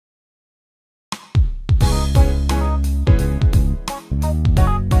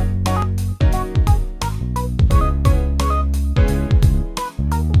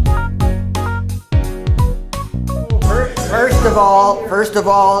first of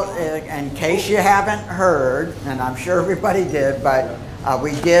all, in case you haven't heard, and I'm sure everybody did, but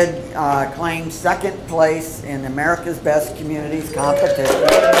we did claim second place in America's Best Communities competition.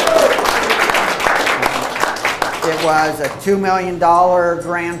 It was a $2 million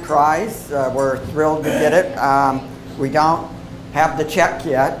grand prize. We're thrilled to get it. We don't have the check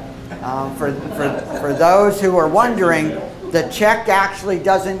yet. For those who are wondering, the check actually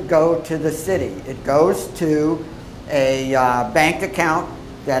doesn't go to the city. It goes to a bank account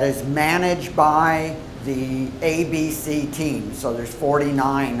that is managed by the ABC team. So there's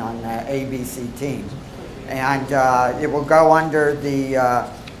 49 on the ABC team. And it will go under the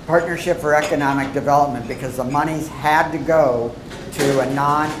Partnership for Economic Development because the monies had to go to a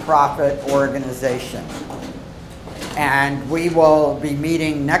nonprofit organization. And we will be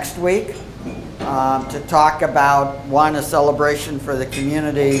meeting next week to talk about, one, a celebration for the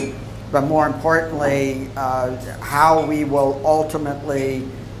community, but more importantly, how we will ultimately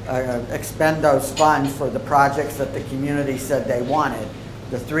expend those funds for the projects that the community said they wanted.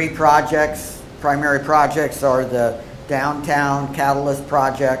 The three projects, primary projects, are the Downtown Catalyst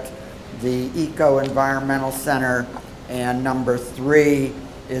Project, the Eco-Environmental Center, and number 3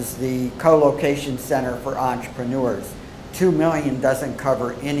 is the Co-Location Center for Entrepreneurs. $2 million doesn't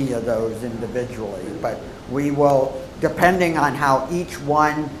cover any of those individually, but we will, depending on how each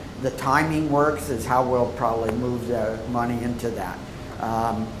one, the timing works, is how we'll probably move the money into that.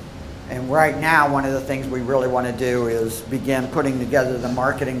 And right now, one of the things we really want to do is begin putting together the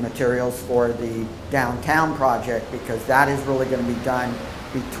marketing materials for the downtown project, because that is really going to be done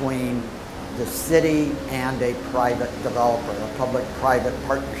between the city and a private developer, a public-private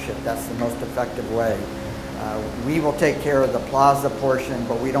partnership. That's the most effective way. We will take care of the plaza portion,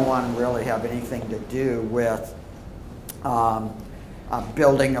 but we don't want to really have anything to do with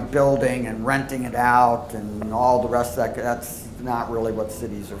building a building and renting it out and all the rest of that. That's not really what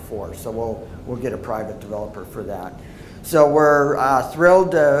cities are for. So we'll get a private developer for that. So we're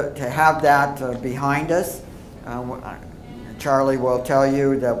thrilled to have that behind us. Charlie will tell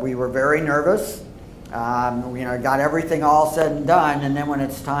you that we were very nervous. Got everything all said and done, and then when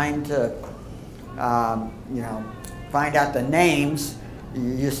it's time to find out the names,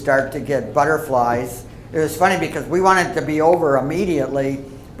 you start to get butterflies. It was funny because we wanted it to be over immediately,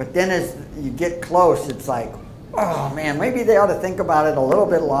 but then as you get close, it's like, oh man, maybe they ought to think about it a little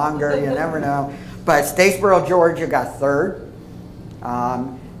bit longer. You never know. But Statesboro, Georgia got third,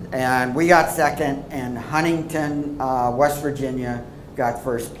 and we got second, and Huntington, West Virginia got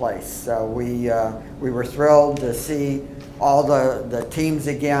first place. So we were thrilled to see all the teams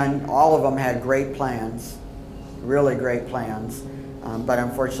again. All of them had great plans, really great plans. But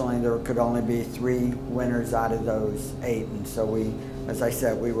unfortunately, there could only be 3 winners out of those 8. And so we, as I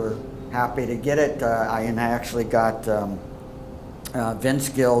said, we were happy to get it. I actually got Vince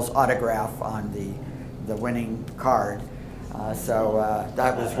Gill's autograph on the winning card.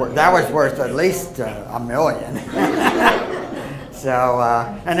 That was worth at least $1 million. So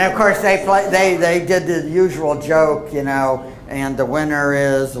and of course they did the usual joke, and the winner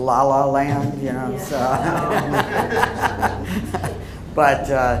is La La Land, So. But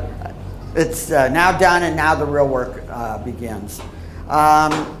it's now done, and now the real work begins.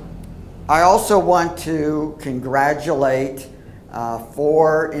 I also want to congratulate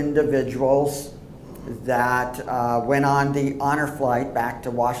 4 individuals that went on the honor flight back to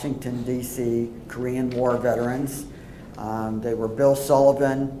Washington, D.C., Korean War veterans. They were Bill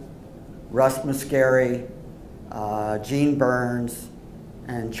Sullivan, Russ Muscari, Gene Burns,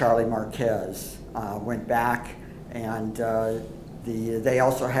 and Charlie Marquez went back, and they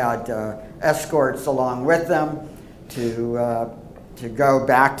also had escorts along with them to go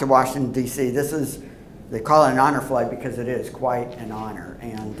back to Washington, D.C. They call it an honor flight because it is quite an honor.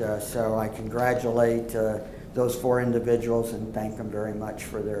 And so I congratulate those 4 individuals and thank them very much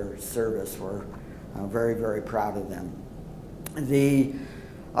for their service. We're very, very proud of them. The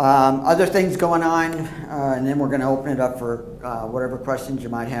other things going on, and then we're going to open it up for whatever questions you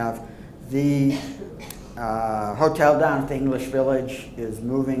might have. The hotel down at the English Village is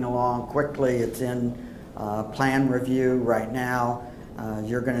moving along quickly. It's in plan review right now.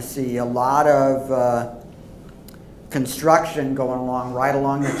 You're going to see a lot of construction going along right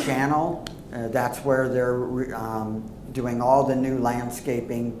along the channel. That's where they're doing all the new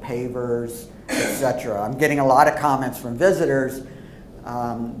landscaping, pavers, etc. I'm getting a lot of comments from visitors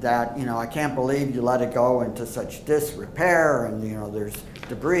that, I can't believe you let it go into such disrepair, and there's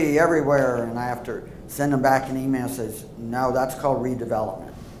debris everywhere, and I have to send them back an email that says, no, that's called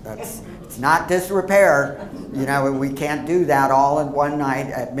redevelopment. It's not disrepair. We can't do that all in one night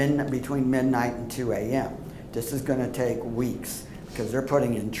at between midnight and 2 a.m. This is going to take weeks. because they're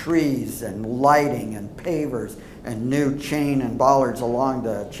putting in trees and lighting and pavers and new chain and bollards along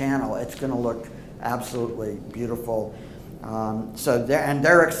the channel. It's going to look absolutely beautiful. So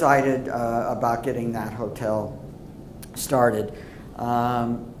they're excited about getting that hotel started.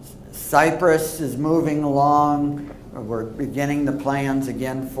 Cypress is moving along. We're beginning the plans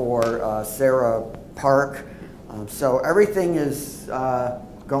again for Sarah Park. So everything is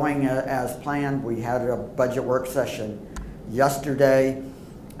going as planned. We had a budget work session yesterday.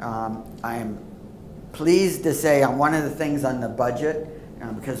 I am pleased to say on one of the things on the budget,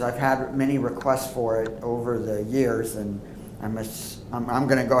 because I've had many requests for it over the years, and I'm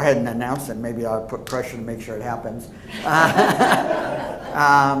going to go ahead and announce it. Maybe I'll put pressure to make sure it happens.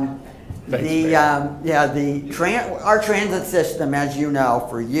 Our transit system, as you know,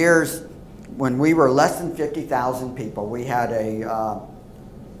 for years, when we were less than 50,000 people, we had a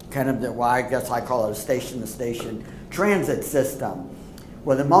kind of I guess I call it a station-to-station transit system.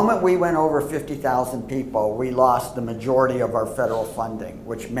 Well, the moment we went over 50,000 people, we lost the majority of our federal funding,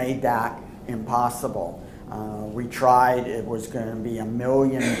 which made that impossible. We tried, it was going to be $1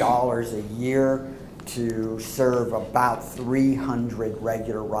 million a year to serve about 300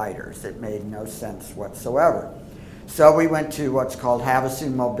 regular riders. It made no sense whatsoever. So we went to what's called Havasu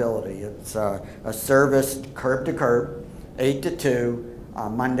Mobility. It's a service curb to curb, 8 to 2,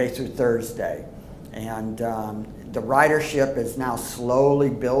 Monday through Thursday. And the ridership is now slowly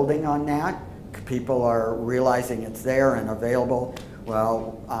building on that. People are realizing it's there and available.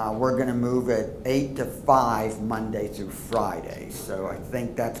 Well, we're going to move it 8 to 5 Monday through Friday. So I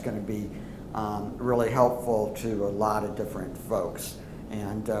think that's going to be really helpful to a lot of different folks.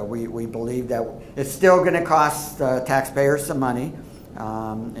 And we believe that it's still going to cost taxpayers some money.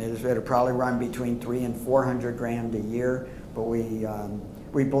 It'll probably run between $300,000 and $400,000 a year, but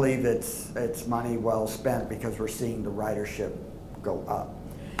we believe it's money well spent because we're seeing the ridership go up.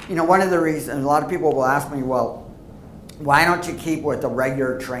 You know, one of the reasons, a lot of people will ask me, well, why don't you keep with the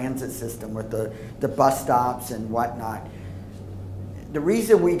regular transit system with the bus stops and whatnot? The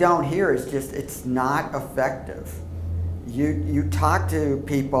reason we don't here is just it's not effective. You talk to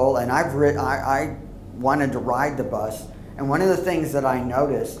people, and I wanted to ride the bus, and one of the things that I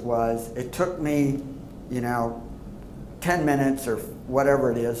noticed was it took me, 10 minutes or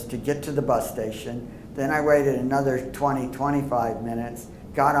whatever it is to get to the bus station. Then I waited another 20, 25 minutes,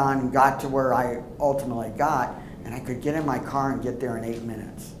 got on, got to where I ultimately got, and I could get in my car and get there in 8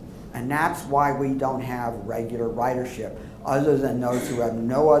 minutes. And that's why we don't have regular ridership, other than those who have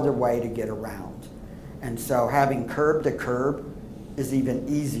no other way to get around. And so having curb to curb is even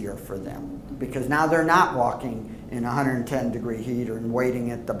easier for them, because now they're not walking in 110-degree heat or waiting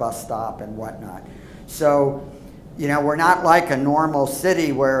at the bus stop and whatnot. So, we're not like a normal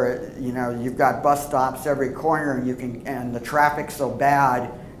city where, you've got bus stops every corner and the traffic's so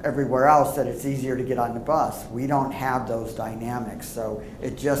bad everywhere else that it's easier to get on the bus. We don't have those dynamics, so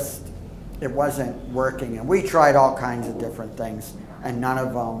it wasn't working. And we tried all kinds of different things, and none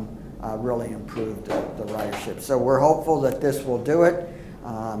of them really improved the ridership. So we're hopeful that this will do it,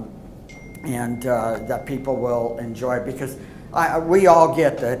 and that people will enjoy it, because we all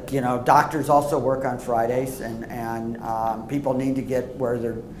get that, doctors also work on Fridays, and people need to get where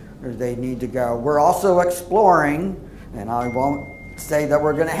they need to go. We're also exploring, and I won't say that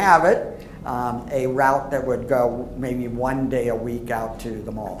we're going to have it, a route that would go maybe 1 day a week out to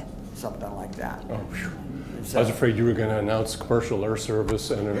the mall, something like that. Oh, so, I was afraid you were going to announce commercial air service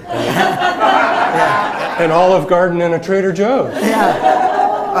and an Olive Garden and a Trader Joe's.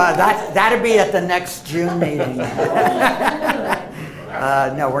 Yeah. That'd be at the next June meeting.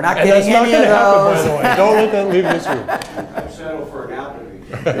 No, we're not getting any of those. By the way. Don't let that leave this room. Settle for an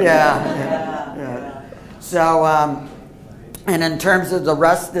Applebee's. Yeah. So, and in terms of the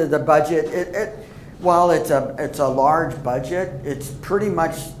rest of the budget, while it's a large budget, it's pretty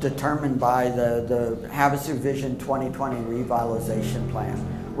much determined by the Havasu Vision 2020 revitalization plan.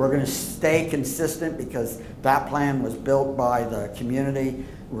 We're going to stay consistent because that plan was built by the community.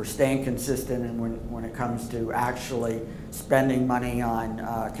 We're staying consistent, and when it comes to actually spending money on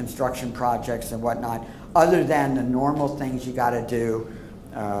construction projects and whatnot, other than the normal things you got to do,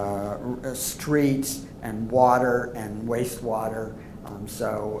 streets and water and wastewater.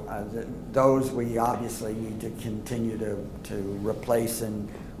 Those we obviously need to continue to replace and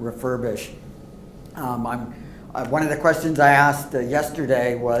refurbish. One of the questions I asked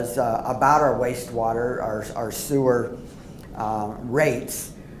yesterday was about our wastewater, our sewer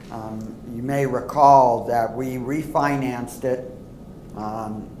rates. You may recall that we refinanced it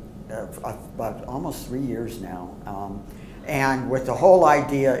about almost 3 years now. And with the whole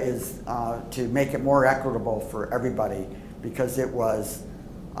idea is to make it more equitable for everybody. because it was,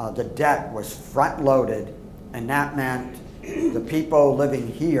 the debt was front-loaded, and that meant the people living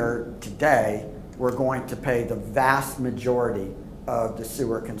here today were going to pay the vast majority of the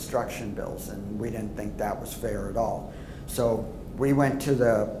sewer construction bills, and we didn't think that was fair at all. So we went to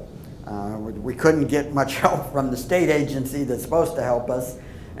the, we couldn't get much help from the state agency that's supposed to help us,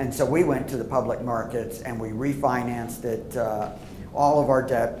 and so we went to the public markets and we refinanced it, all of our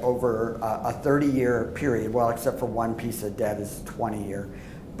debt over a 30-year period, well, except for one piece of debt is 20-year.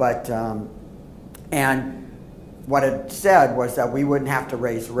 But, and what it said was that we wouldn't have to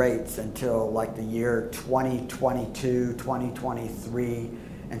raise rates until like the year 2022, 2023.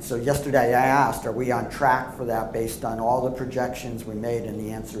 And so yesterday I asked, are we on track for that based on all the projections we made? And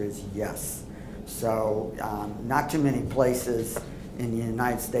the answer is yes. So not too many places in the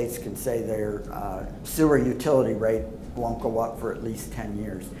United States can say their sewer utility rate won't go up for at least 10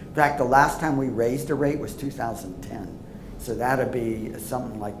 years. In fact, the last time we raised a rate was 2010. So that'd be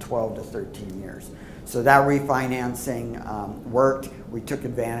something like 12 to 13 years. So that refinancing worked. We took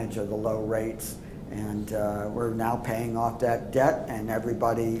advantage of the low rates, and we're now paying off that debt, and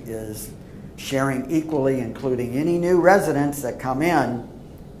everybody is sharing equally, including any new residents that come in.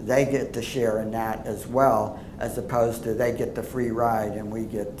 They get to share in that as well, as opposed to they get the free ride and we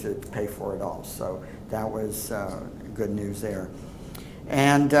get to pay for it all. So that was good news there.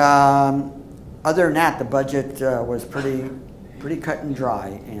 And other than that, the budget was pretty cut and dry,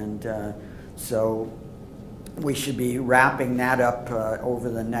 and so we should be wrapping that up over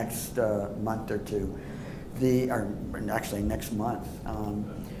the next month or two. Or actually next month.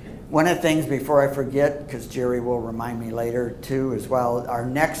 One of the things, before I forget, because Jerry will remind me later too as well, our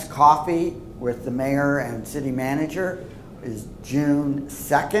next coffee with the mayor and city manager is June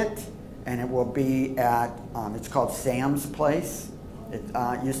 2nd, and it will be at, it's called Sam's Place. It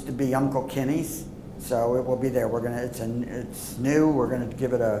used to be Uncle Kenny's, so it will be there. We're gonna, it's new. We're gonna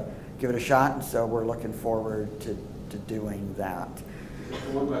give it a shot, and so we're looking forward to doing that. Is it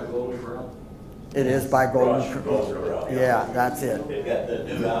the one by Golden Corral? It is by Golden Corral. Yeah, that's it. They've got the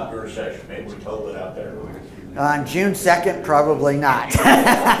new outdoor section. Maybe we told it out there. On June 2nd, probably not.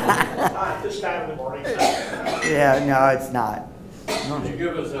 Not this time in the morning. Yeah, no, it's not. Could you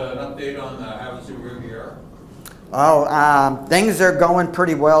give us an update on the Havasu Riviera? Oh, things are going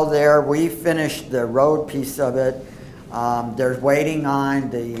pretty well there. We finished the road piece of it. They're waiting on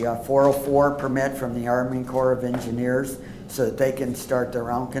the 404 permit from the Army Corps of Engineers so that they can start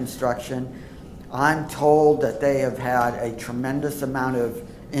their own construction. I'm told that they have had a tremendous amount of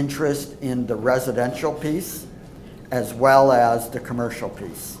interest in the residential piece as well as the commercial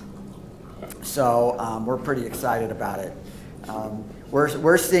piece. So we're pretty excited about it.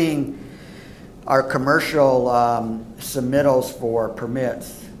 We're seeing our commercial submittals for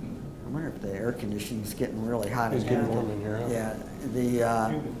permits. I wonder if the air conditioning is getting really hot. It's getting warm in here. Yeah,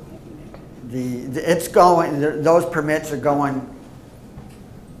 it's going. Those permits are going.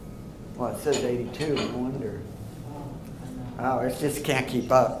 Well, it says 82. I wonder. Oh, it just can't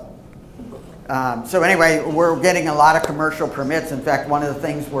keep up. So anyway, we're getting a lot of commercial permits. In fact, one of the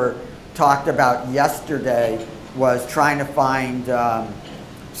things we're talked about yesterday was trying to find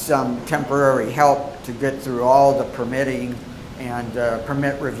some temporary help to get through all the permitting and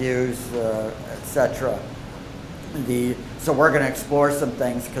permit reviews, etc. So we're going to explore some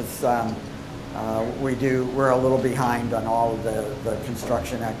things because we're a little behind on all of the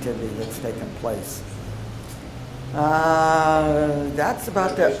construction activity that's taken place. That's about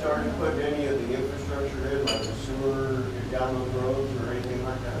Have that. they started putting any of the infrastructure in, like the sewer down those roads or anything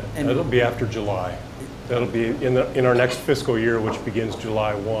like that? That'll be after July. That'll be in our next fiscal year, which begins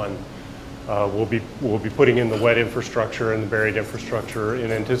July 1. We'll be putting in the wet infrastructure and the buried infrastructure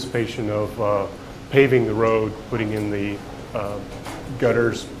in anticipation of paving the road, putting in the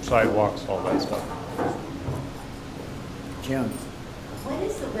gutters, sidewalks, all that stuff. Jim. What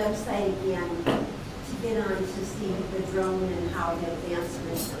is the website again to get on to see the drone and how the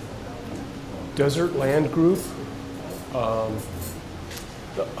advancements? Desert Land Group, or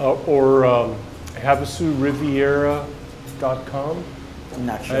HavasuRiviera.com. I'm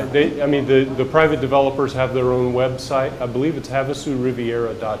not sure. The private developers have their own website. I believe it's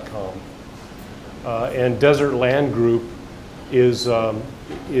HavasuRiviera.com. And Desert Land Group is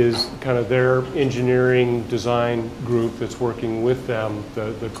kind of their engineering design group that's working with them,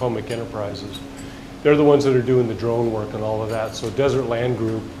 the Comic Enterprises. They're the ones that are doing the drone work and all of that. So Desert Land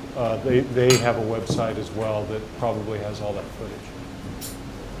Group, they have a website as well that probably has all that footage.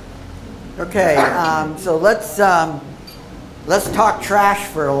 Okay, so let's talk trash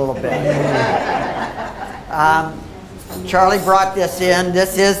for a little bit. Charlie brought this in.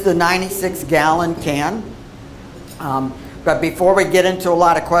 This is the 96-gallon can. But before we get into a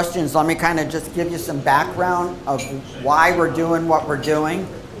lot of questions, let me kind of just give you some background of why we're doing what we're doing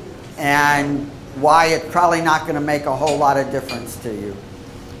and why it's probably not going to make a whole lot of difference to you.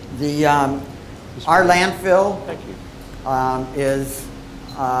 Our landfill is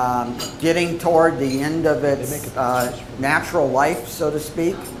getting toward the end of its natural life, so to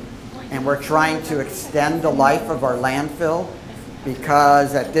speak, and we're trying to extend the life of our landfill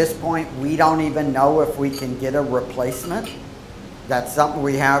because at this point we don't even know if we can get a replacement. That's something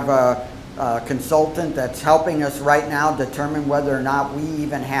we have a consultant that's helping us right now determine whether or not we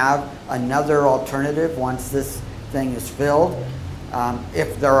even have another alternative once this thing is filled.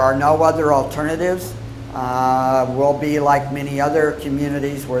 If there are no other alternatives, we'll be like many other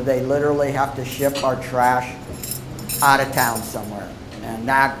communities where they literally have to ship our trash out of town somewhere. And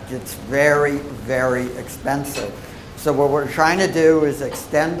that gets very, very expensive. So what we're trying to do is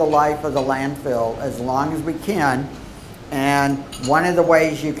extend the life of the landfill as long as we can. And one of the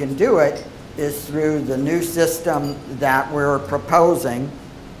ways you can do it is through the new system that we're proposing,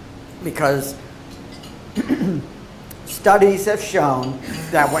 because studies have shown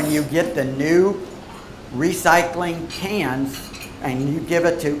that when you get the new recycling cans and you give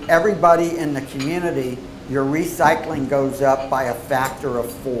it to everybody in the community, your recycling goes up by a factor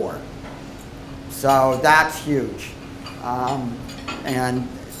of 4. So that's huge. And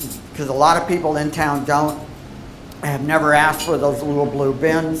because a lot of people in town have never asked for those little blue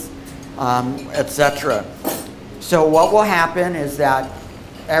bins, etc. So what will happen is that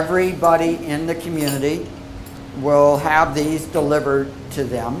everybody in the community will have these delivered to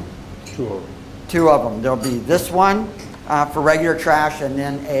them. 2 of them. 2 of them. There'll be this one for regular trash and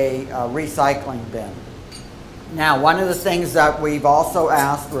then a recycling bin. Now, one of the things that we've also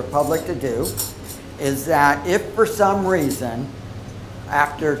asked Republic to do is that if for some reason,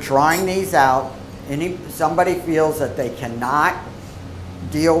 after trying these out, somebody feels that they cannot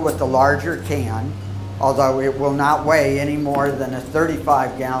deal with the larger can, although it will not weigh any more than a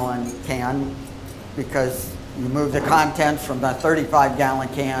 35-gallon can, because you move the contents from the 35-gallon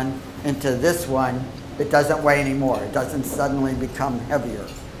can into this one, it doesn't weigh anymore. It doesn't suddenly become heavier.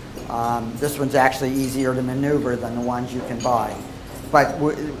 This one's actually easier to maneuver than the ones you can buy. But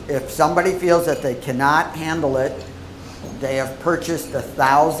if somebody feels that they cannot handle it, they have purchased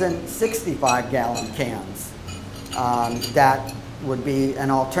 1,000 65-gallon cans. That would be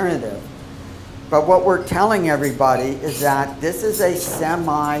an alternative. But what we're telling everybody is that this is a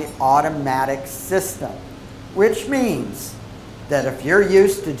semi-automatic system, which means that if you're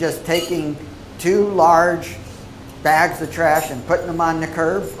used to just taking 2 large bags of trash and putting them on the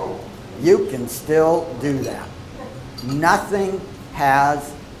curb, you can still do that. Nothing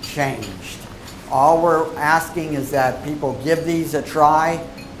has changed. All we're asking is that people give these a try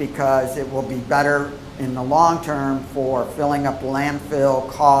because it will be better in the long term for filling up landfill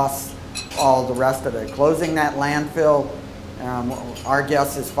costs, all the rest of it. Closing that landfill, our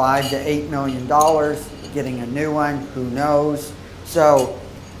guess is $5 to $8 million. Getting a new one, who knows? So,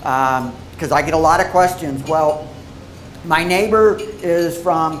 because I get a lot of questions. Well, my neighbor is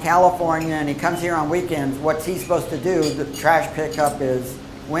from California and he comes here on weekends. What's he supposed to do? The trash pickup is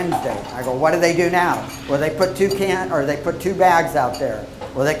Wednesday. I go, what do they do now? Well, they put 2 bags out there.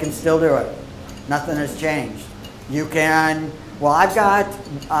 Well, they can still do it. Nothing has changed. You can. Well, I've got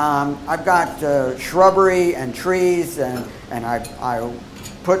shrubbery and trees, and I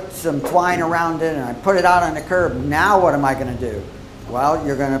put some twine around it, and I put it out on the curb. Now what am I going to do? Well,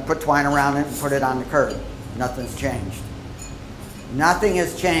 you're going to put twine around it and put it on the curb. Nothing's changed. Nothing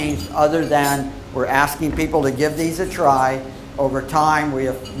has changed other than we're asking people to give these a try. Over time,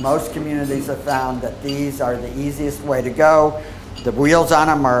 most communities have found that these are the easiest way to go. The wheels on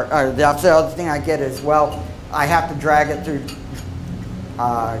them that's the other thing I get is, well, I have to drag it through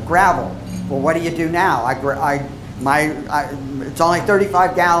gravel. Well, what do you do now? It's only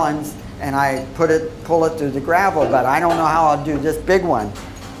 35 gallons and I pull it through the gravel, but I don't know how I'll do this big one.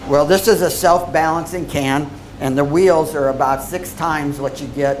 Well, this is a self-balancing can, and the wheels are about 6 times what you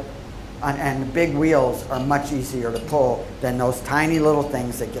get, and the big wheels are much easier to pull than those tiny little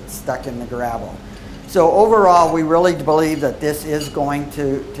things that get stuck in the gravel. So overall, we really believe that this is going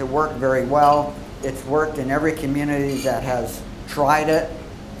to work very well. It's worked in every community that has tried it,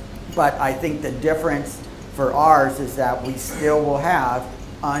 but I think the difference for ours is that we still will have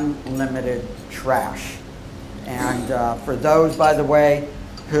unlimited trash. And for those, by the way,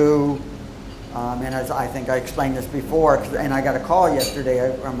 who, and as I think I explained this before, and I got a call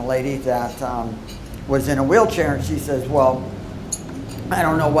yesterday from a lady that was in a wheelchair, and she says, well, I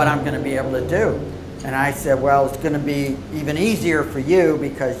don't know what I'm going to be able to do. And I said, well, it's going to be even easier for you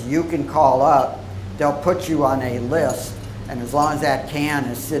because you can call up. They'll put you on a list And as long as that can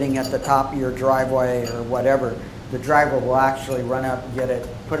is sitting at the top of your driveway or whatever, the driver will actually run up, get it,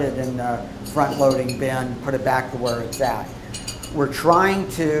 put it in the front loading bin, put it back to where it's at. We're trying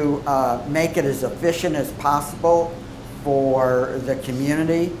to make it as efficient as possible for the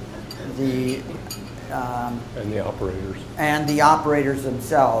community, And the operators. and the operators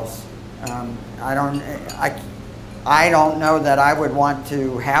themselves. I don't know that I would want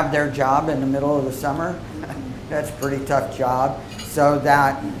to have their job in the middle of the summer. That's a pretty tough job. So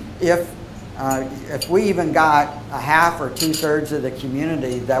that if we even got a half or 2/3 of the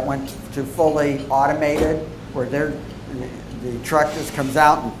community that went to fully automated, where the truck just comes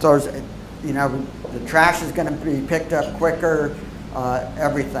out and throws, the trash is going to be picked up quicker,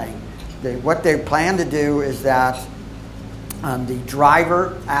 everything. What they plan to do is that the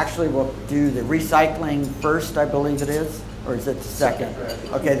driver actually will do the recycling first, I believe it is, or is it the second?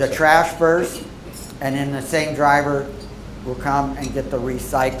 Okay, the trash first, and then the same driver will come and get the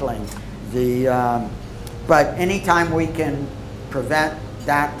recycling. But anytime we can prevent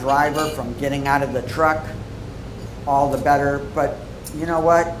that driver from getting out of the truck, all the better. But you know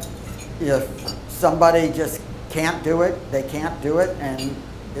what? If somebody just can't do it, they can't do it, and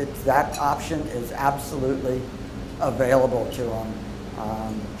that option is absolutely available to them.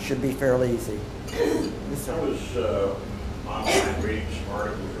 Should be fairly easy. I was online reading some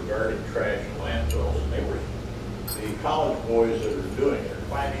articles regarding trash and landfills, and the college boys that are doing it are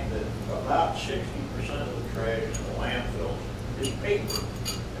finding that about 60% of the trash in the landfills is paper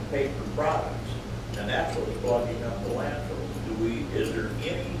and paper products, and that's what's clogging up the landfills. Is there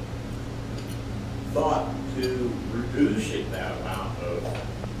any thought to reducing that amount of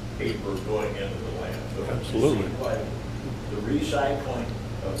paper going into the landfill? Absolutely. It seems like the recycling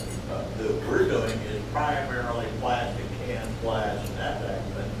that we're doing is primarily plastic cans, glass, and that type of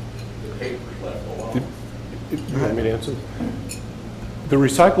thing. The paper's left alone. You want me to answer? The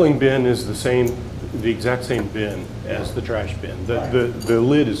recycling bin is the exact same bin as the trash bin. The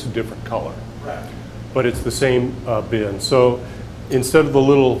lid is a different color. Right. But it's the same bin. So instead of the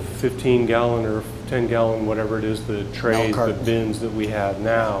little 15-gallon or 10-gallon, whatever it is, the trays, the bins that we have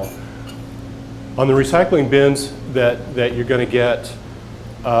now, on the recycling bins that you're going to get,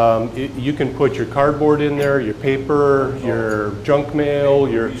 you can put your cardboard in there, your paper, your junk mail,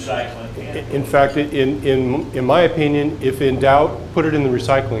 your recycling. In fact, in my opinion, if in doubt, put it in the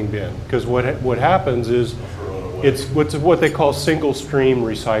recycling bin, because what happens is it's what they call single stream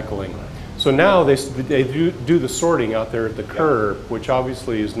recycling. So now they do the sorting out there at the curb, which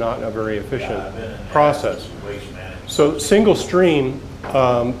obviously is not a very efficient process. So single stream,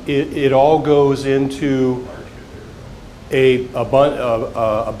 it all goes into a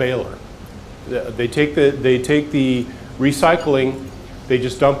baler. They take the recycling, they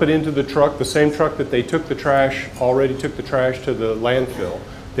just dump it into the truck, the same truck that they already took the trash to the landfill.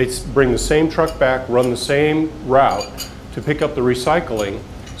 They bring the same truck back, run the same route to pick up the recycling.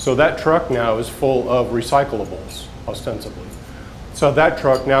 So that truck now is full of recyclables, ostensibly. So that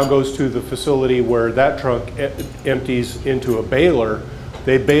truck now goes to the facility where that truck empties into a baler.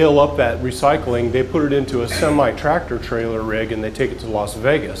 They bale up that recycling, they put it into a semi-tractor trailer rig, and they take it to Las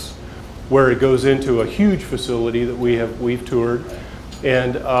Vegas, where it goes into a huge facility that we've toured,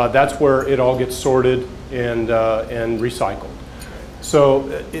 and that's where it all gets sorted and recycled. So,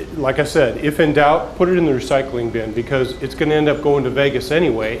 like I said, if in doubt, put it in the recycling bin, because it's going to end up going to Vegas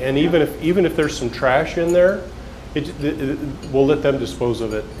anyway. And even if there's some trash in there, we'll let them dispose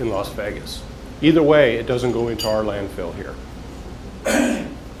of it in Las Vegas. Either way, it doesn't go into our landfill here.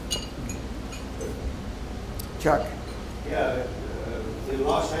 Chuck. Yeah, in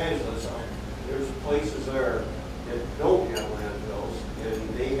Los Angeles, there's places there that don't have landfills,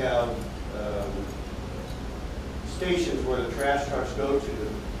 and they have stations where the trash trucks go to,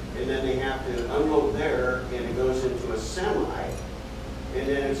 and then they have to unload there, and it goes into a semi, and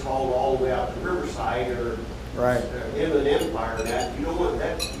then it's hauled all the way out to Riverside or Inland Empire. And that you don't want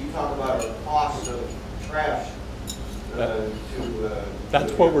that. You talk about a cost of trash.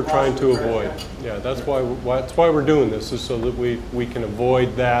 That's what we're trying to avoid. Yeah, that's why we're doing this, is so that we can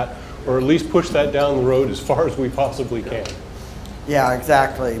avoid that, or at least push that down the road as far as we possibly can. Yeah,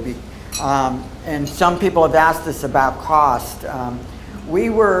 exactly. And some people have asked us about cost. We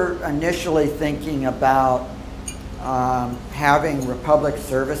were initially thinking about having Republic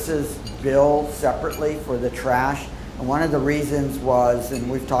Services bill separately for the trash. And one of the reasons was, and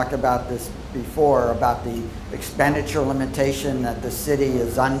we've talked about this before, about the expenditure limitation that the city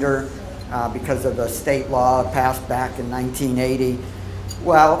is under because of the state law passed back in 1980.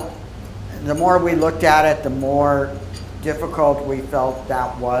 Well, the more we looked at it, the more difficult we felt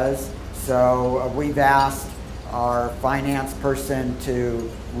that was. So we've asked our finance person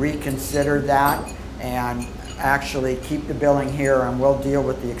to reconsider that and actually keep the billing here, and we'll deal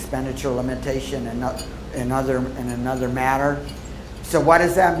with the expenditure limitation in another matter. So what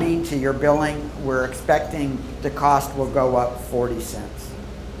does that mean to your billing? We're expecting the cost will go up 40 cents.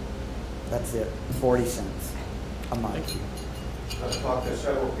 That's it, 40 cents a month. I've talked to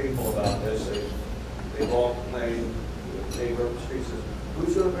several people about this. They've all complained. The neighbor up the street says,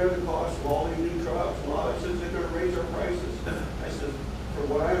 who's going to bear the cost of all these new trucks? Well, it says they're going to raise our prices. I said, from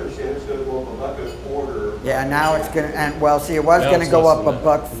what I understand, it's going to go up $1.25. Yeah, now it's going to, and well, see, it was going to go up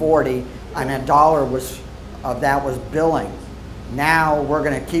 $1.40, and $1 of that was billing. Now we're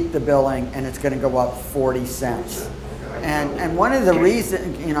going to keep the billing, and it's going to go up 40 cents. And one of the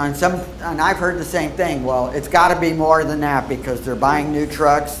reasons, you know, and I've heard the same thing. Well, it's got to be more than that because they're buying new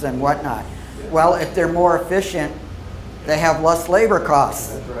trucks and whatnot. Well, if they're more efficient, they have less labor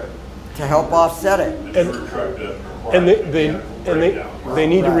costs to help offset it. And they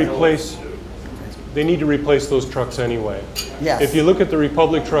need to replace. They need to replace those trucks anyway. Yes. If you look at the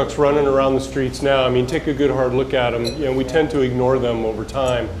Republic trucks running around the streets now, I mean, take a good hard look at them. You know, we tend to ignore them over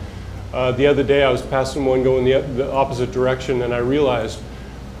time. The other day I was passing one going the opposite direction, and I realized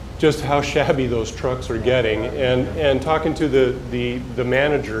just how shabby those trucks are getting. And talking to the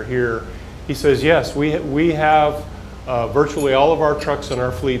manager here, he says, yes, we have virtually all of our trucks in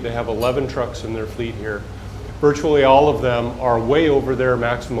our fleet. They have 11 trucks in their fleet here. Virtually all of them are way over their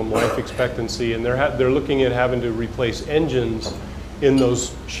maximum life expectancy, and they're looking at having to replace engines in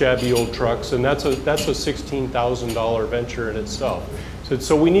those shabby old trucks, and that's a $16,000 venture in itself.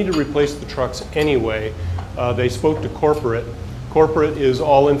 So we need to replace the trucks anyway. They spoke to corporate. Corporate is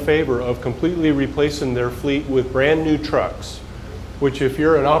all in favor of completely replacing their fleet with brand new trucks, which if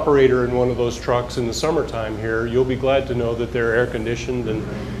you're an operator in one of those trucks in the summertime here, you'll be glad to know that they're air conditioned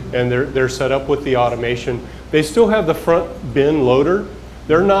and they're set up with the automation. They still have the front bin loader.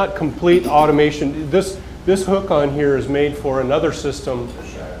 They're not complete automation. This hook on here is made for another system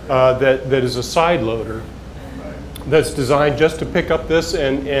that is a side loader that's designed just to pick up this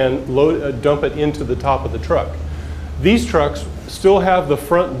and dump it into the top of the truck. These trucks still have the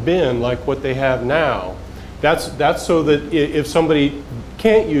front bin like what they have now. That's so that if somebody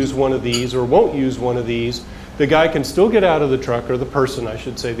can't use one of these or won't use one of these, the guy can still get out of the truck, or the person, I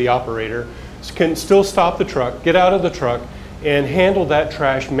should say, the operator, can still stop the truck, get out of the truck, and handle that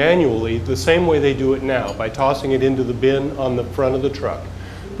trash manually the same way they do it now, by tossing it into the bin on the front of the truck.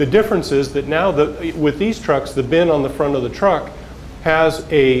 The difference is that now with these trucks, the bin on the front of the truck has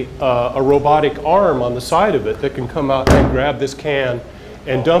a robotic arm on the side of it that can come out and grab this can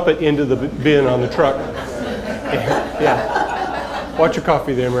and dump it into the bin on the truck. Yeah. Watch your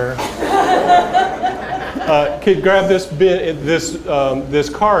coffee there, Mara. Could grab this bin, this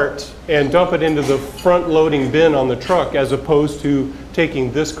cart and dump it into the front loading bin on the truck, as opposed to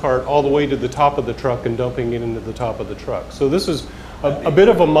taking this cart all the way to the top of the truck and dumping it into the top of the truck. So this is a bit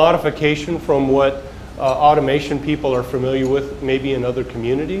of a modification from what automation people are familiar with maybe in other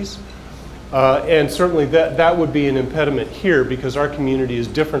communities. And certainly that would be an impediment here, because our community is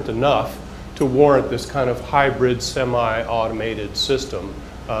different enough to warrant this kind of hybrid semi-automated system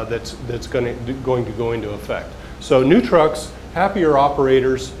that's going to go into effect. So new trucks, happier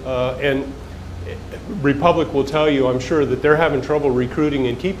operators, and Republic will tell you, I'm sure, that they're having trouble recruiting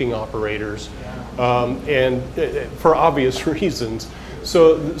and keeping operators, and for obvious reasons.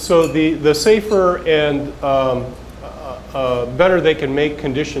 So the safer and better they can make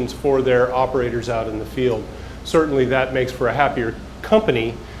conditions for their operators out in the field, certainly that makes for a happier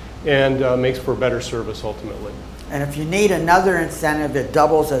company and makes for better service ultimately. And if you need another incentive, it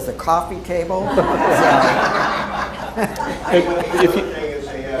doubles as a coffee table. The other thing is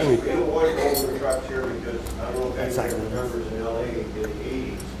they have, we avoid older trucks here because I don't know if anybody remembers in LA in the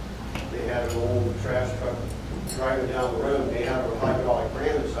 80s, they had an old trash truck driving down the road. They had a hydraulic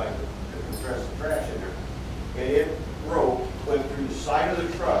ram inside to compress the trash in there. And it broke, went through the side of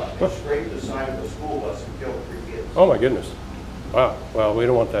the truck and scraped the side of the school bus and killed 3 kids. Oh my goodness. Wow. Well, we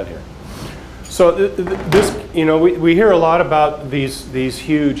don't want that here. So this, you know, we hear a lot about these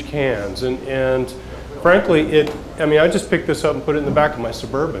huge cans, and frankly, I mean, I just picked this up and put it in the back of my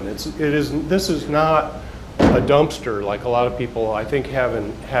Suburban. This is not a dumpster like a lot of people, I think, have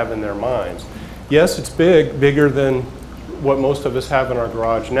in their minds. Yes, it's bigger than what most of us have in our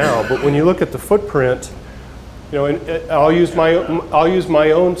garage now, but when you look at the footprint, you know, and I'll use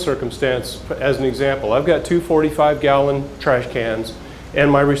my own circumstance as an example. I've got 2 45-gallon trash cans and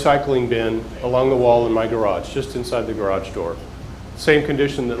my recycling bin along the wall in my garage, just inside the garage door. Same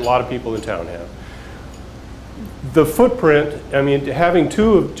condition that a lot of people in town have. the footprint, I mean, having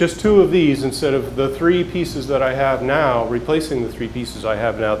just two of these instead of the 3 pieces that I have now, replacing the 3 pieces I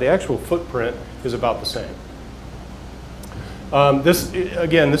have now, the actual footprint is about the same. This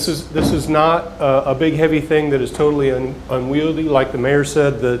is not a big heavy thing that is totally unwieldy. Like the mayor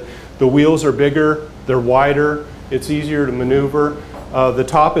said, the wheels are bigger, they're wider, it's easier to maneuver. The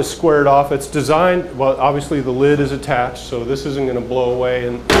top is squared off. It's designed, well, obviously the lid is attached, so this isn't going to blow away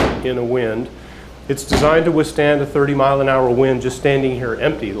in a wind. It's designed to withstand a 30-mile-an-hour wind just standing here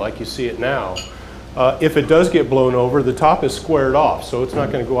empty like you see it now. If it does get blown over, the top is squared off, so it's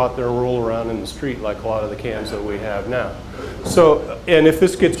not going to go out there and roll around in the street like a lot of the cans that we have now. So, and if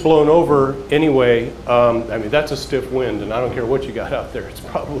this gets blown over anyway, I mean, that's a stiff wind, and I don't care what you got out there, it's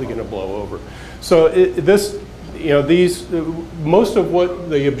probably going to blow over. So most of what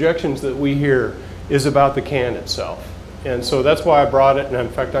the objections that we hear is about the can itself. And so that's why I brought it, and in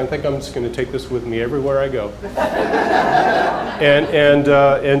fact, I think I'm just going to take this with me everywhere I go.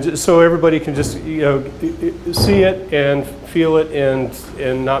 and so everybody can just see it and feel it and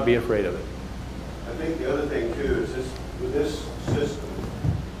not be afraid of it. I think the other thing too is with this system,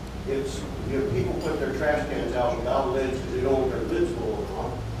 it's people put their trash cans out without lids because they don't want their lids blowing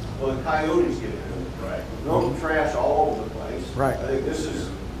off. Well, the coyotes get in. Right. Throw trash all over the place. Right. I think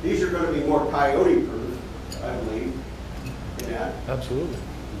these are going to be more coyote proof, I believe. Yeah. Absolutely.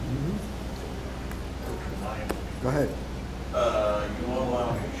 Go ahead. You won't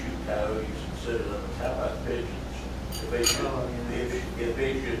allow me to shoot coyotes and sit on them. How about pigeons? If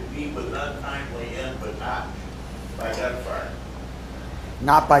they should be with untimely end, but not by gunfire.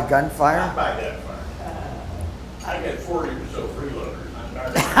 Not by gunfire? Not by gunfire. I get 40 or so freeloaders.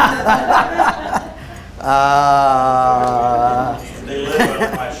 They live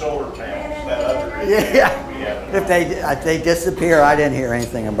under my solar panels. That other yeah. If they disappear, I didn't hear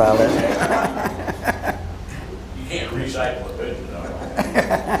anything about it. You can't recycle a pigeon, though.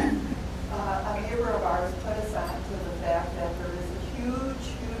 A neighbor of ours put us on to the fact that there is a huge,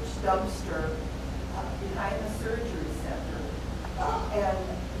 huge dumpster behind the surgery center. And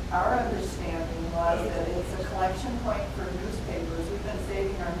our understanding was that it's a collection point for newspapers. We've been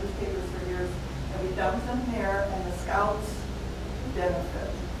saving our newspapers for years, and we dump them there, and the scouts benefit.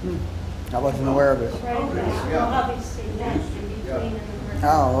 I wasn't aware of it.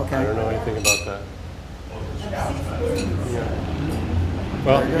 Oh, okay. I don't know anything about that.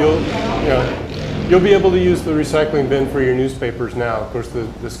 Well, you'll be able to use the recycling bin for your newspapers now. Of course,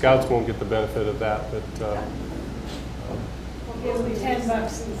 the scouts won't get the benefit of that, but It'll be $10.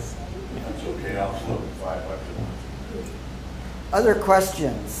 That's okay, I'll float $5 a month. Other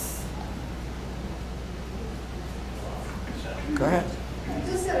questions? Go ahead.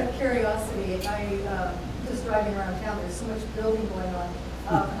 Just out of curiosity, just driving around town, there's so much building going on.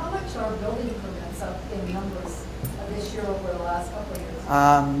 How much are building permits up in numbers this year over the last couple of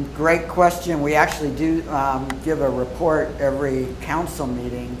years? Great question. We actually do give a report every council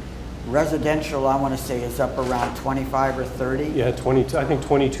meeting. Residential, I want to say, is up around 25 or 30. yeah, I think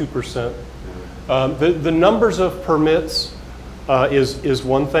 22%. The numbers of permits is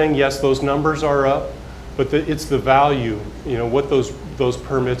one thing. Yes, those numbers are up, but it's the value, what those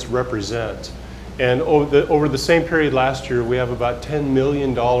permits represent. And over the same period last year, we have about $10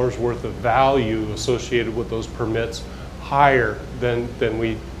 million worth of value associated with those permits, higher than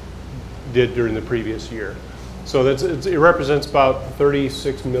we did during the previous year. So it represents about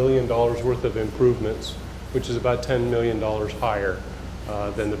 $36 million worth of improvements, which is about $10 million higher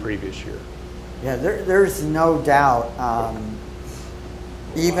than the previous year. Yeah, there's no doubt,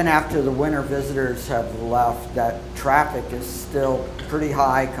 even after the winter visitors have left, that traffic is still pretty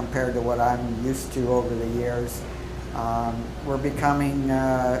high compared to what I'm used to over the years. We're becoming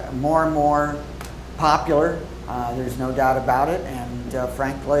more and more popular. There's no doubt about it, and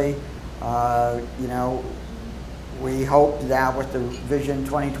frankly, we hope that with the Vision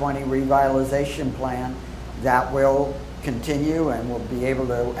 2020 revitalization plan, that will continue and we'll be able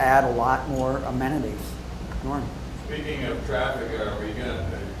to add a lot more amenities. Norm. Speaking of traffic, are we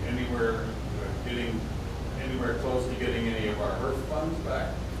anywhere close to getting any of our HERF funds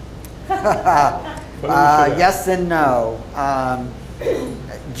back? Yes and no.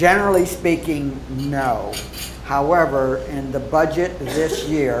 Generally speaking, no. However, in the budget this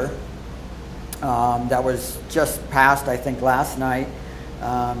year, that was just passed, I think, last night,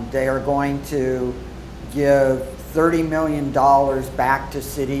 they are going to give $30 million back to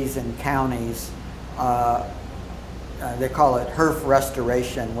cities and counties. They call it HERF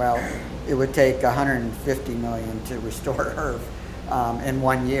restoration. Well, it would take $150 million to restore HERF in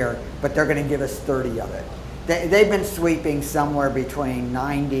 1 year, but they're going to give us 30 of it. They've been sweeping somewhere between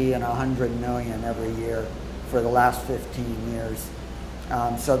 90 and 100 million every year for the last 15 years.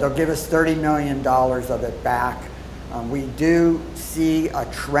 So they'll give us $30 million of it back. We do see a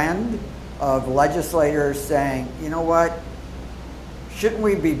trend of legislators saying, you know what, shouldn't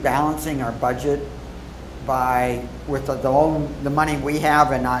we be balancing our budget with the money we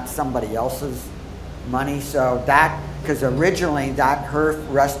have and not somebody else's money? So that, because originally that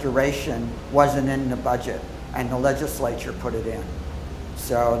HERF restoration wasn't in the budget and the legislature put it in.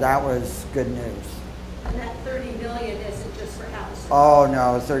 So that was good news. And that 30 million isn't just for Havasu? Oh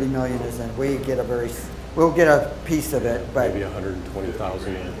no, 30 million isn't. We'll get a piece of it, but Maybe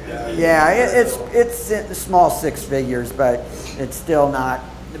 120,000. yeah, it's small six figures, but it's still not.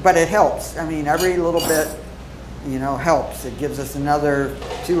 But it helps. I mean, every little bit, you know, helps. It gives us another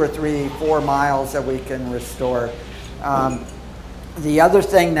 2 or 3, 4 miles that we can restore. The other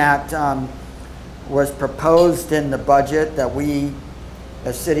thing that was proposed in the budget that we,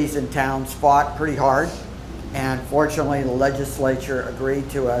 as cities and towns, fought pretty hard, and fortunately the legislature agreed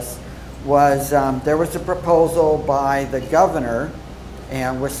to us, was there was a proposal by the governor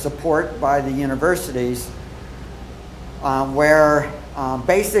and with support by the universities where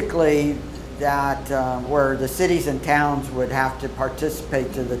basically where the cities and towns would have to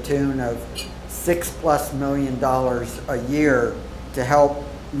participate to the tune of $6+ million a year to help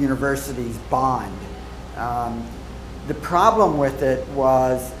universities bond. The problem with it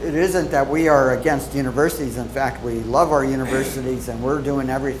was, it isn't that we are against universities. In fact, we love our universities and we're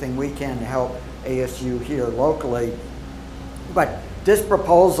doing everything we can to help ASU here locally. But this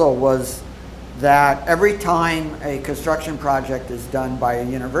proposal was that every time a construction project is done by a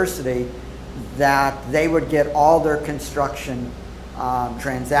university, that they would get all their construction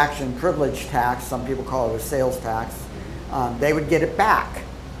transaction privilege tax, some people call it a sales tax, they would get it back.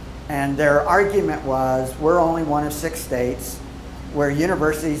 And their argument was, we're only one of 6 states where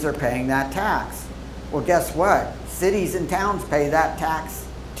universities are paying that tax. Well, guess what? Cities and towns pay that tax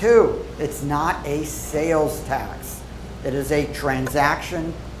too. It's not a sales tax. It is a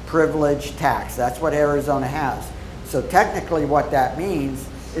transaction privilege tax. That's what Arizona has. So technically what that means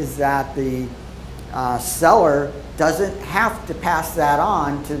is that the seller doesn't have to pass that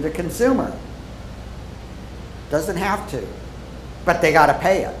on to the consumer. Doesn't have to, but they got to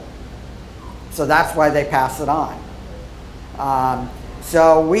pay it. So that's why they pass it on.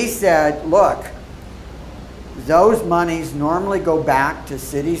 So we said, look, those monies normally go back to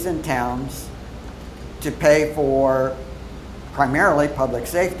cities and towns to pay for primarily public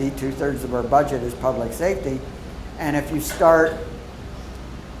safety. 2/3 of our budget is public safety. And if you start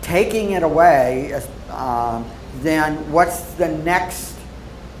taking it away, then what's the next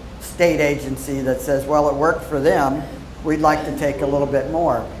state agency that says, well, it worked for them, we'd like to take a little bit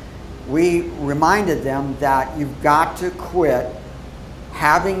more? We reminded them that you've got to quit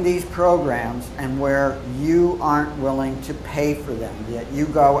having these programs and where you aren't willing to pay for them, that you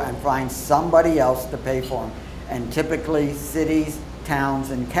go and find somebody else to pay for them. And typically cities,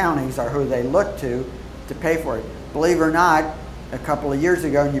 towns, and counties are who they look to pay for it. Believe it or not, a couple of years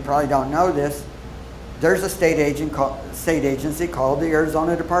ago, and you probably don't know this, there's a state agency called the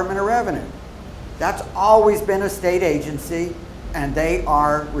Arizona Department of Revenue. That's always been a state agency, and they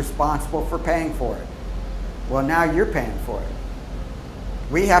are responsible for paying for it. Well, now you're paying for it.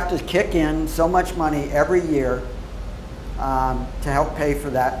 We have to kick in so much money every year to help pay for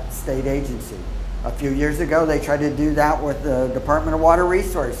that state agency. A few years ago, they tried to do that with the Department of Water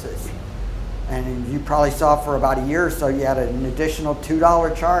Resources. And you probably saw for about a year or so, you had an additional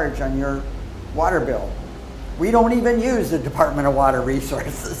 $2 charge on your water bill. We don't even use the Department of Water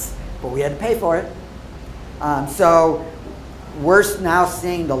Resources, but we had to pay for it. So we're now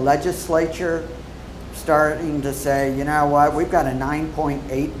seeing the legislature starting to say, you know what, we've got a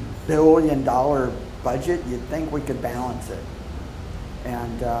 $9.8 billion budget. You'd think we could balance it.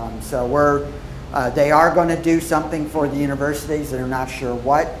 And so they are going to do something for the universities. They're not sure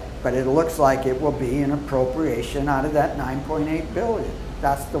what, but it looks like it will be an appropriation out of that $9.8 billion.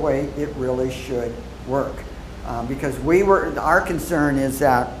 That's the way it really should work. Because our concern is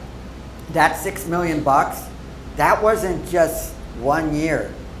that $6 million, that wasn't just 1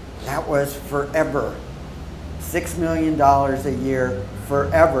 year. That was forever. $6 million a year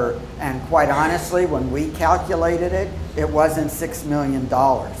forever. And quite honestly, when we calculated it, it wasn't $6 million.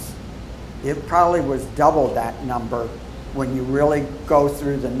 It probably was double that number when you really go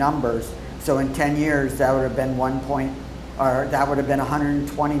through the numbers. So in 10 years, that would have been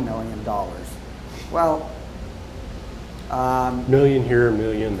 $120 million. Well, million here, a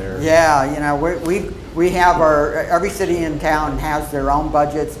million there. yeah, you know, we have every city in town has their own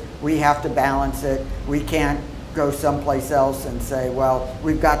budgets. We have to balance it. We can't go someplace else and say, well,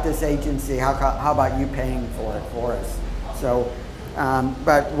 we've got this agency, how about you paying for it for us? So,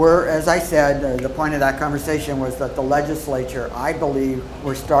 but as I said, the point of that conversation was that the legislature, I believe,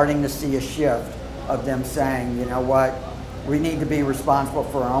 we're starting to see a shift of them saying, you know what, we need to be responsible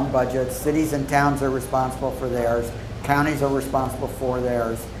for our own budgets. Cities and towns are responsible for theirs. Counties are responsible for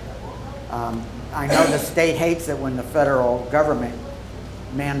theirs. I know the state hates it when the federal government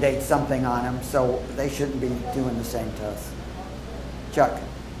mandates something on them, so they shouldn't be doing the same to us. Chuck?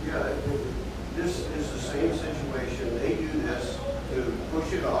 Yeah, this is the same situation. They do this to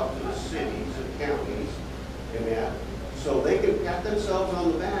push it off to the cities and counties and that, so they can pat themselves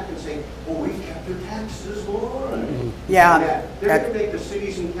on the back and say, well, we've kept their taxes low. Yeah. They're going to make the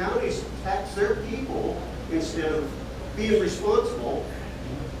cities and counties tax their people instead of being responsible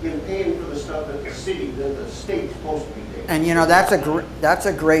in paying for the stuff that the state's supposed to be paying. And you know, that's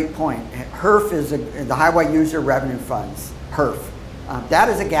a great point. HERF is the Highway User Revenue Funds, HERF. That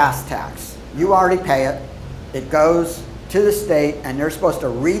is a gas tax. You already pay it. It goes to the state, and they're supposed to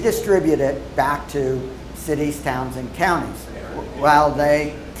redistribute it back to cities, towns, and counties while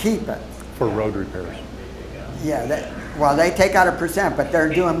they keep it. For road repairs. Yeah, well, they take out a percent, but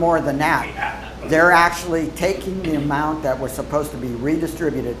they're doing more than that. They're actually taking the amount that was supposed to be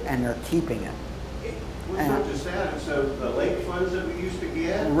redistributed, and they're keeping it. Well, it's not just that, it's the lake funds that we used to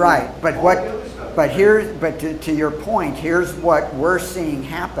get. Right, but to your point, here's what we're seeing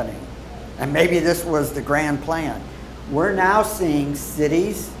happening. And maybe this was the grand plan. We're now seeing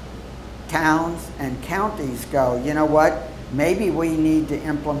cities, towns, and counties go, you know what, maybe we need to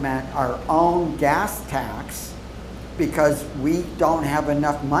implement our own gas tax because we don't have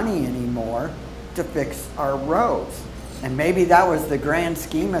enough money anymore to fix our roads. And maybe that was the grand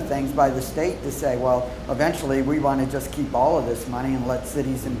scheme of things by the state to say, well, eventually we want to just keep all of this money and let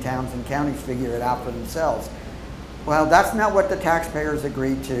cities and towns and counties figure it out for themselves. Well, that's not what the taxpayers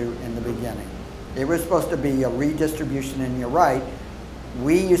agreed to in the beginning. It was supposed to be a redistribution, and you're right.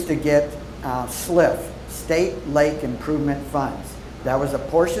 We used to get SLIF, State Lake Improvement Funds. That was a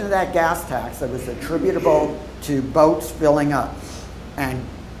portion of that gas tax that was attributable to boats filling up. And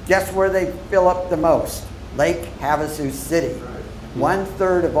guess where they fill up the most? Lake Havasu City.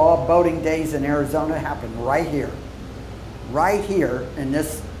 1/3 of all boating days in Arizona happen right here in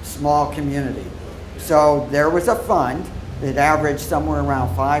this small community. So there was a fund that averaged somewhere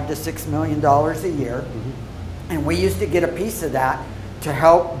around $5 to $6 million a year. And we used to get a piece of that to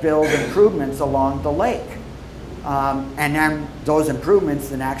help build improvements along the lake. And then those improvements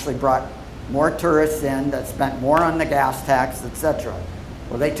then actually brought more tourists in that spent more on the gas tax, etc.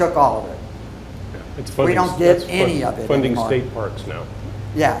 Well, they took all of it. We don't get any of it funding anymore. State parks now.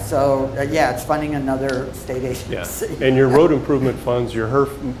 Yeah, so yeah, it's funding another state agency. Yeah. And your road improvement funds, your HERF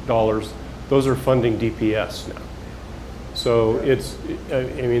dollars, those are funding DPS now. So it's, I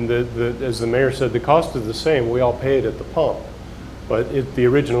mean, as the mayor said, the cost is the same. We all pay it at the pump. But the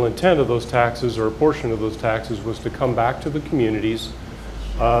original intent of those taxes, or a portion of those taxes, was to come back to the communities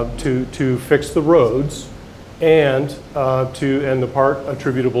to fix the roads, and the part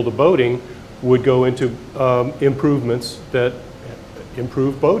attributable to boating would go into improvements that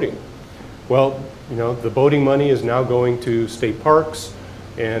improve boating. Well, you know, the boating money is now going to state parks,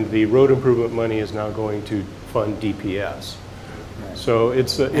 and the road improvement money is now going to fund DPS. So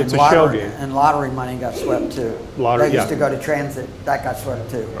it's a shell game. And lottery money got swept too. That used to go to transit. That got swept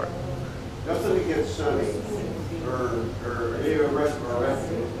too. Right. Nothing against Sunny or any of the rest of our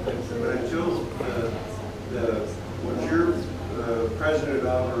refugees, but until what you're president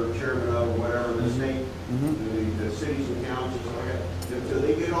of or chairman of, whatever, the state, the cities and towns, and stuff like that, until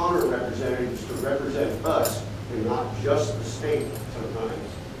they get on our representatives to represent us and not just the state sometimes.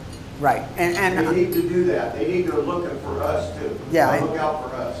 Right, and they need to do that. They need to look for us too. Yeah, look out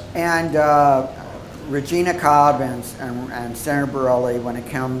for us. And Regina Cobb and Senator Borelli, when it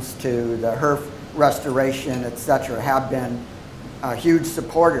comes to the HERF restoration, etc., have been huge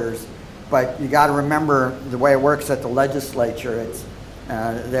supporters. But you got to remember the way it works at the legislature. It's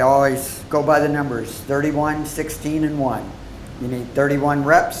they always go by the numbers: 31, 16, and 1. You need 31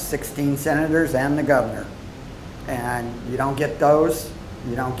 reps, 16 senators, and the governor. And you don't get those,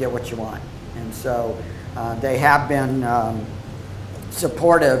 you don't get what you want. And so they have been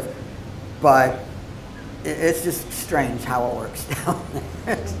supportive, but it's just strange how it works down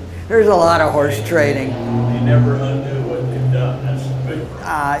there. There's a lot of horse trading. They never undo what they've done. That's the big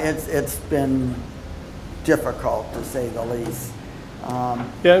problem. It's been difficult, to say the least.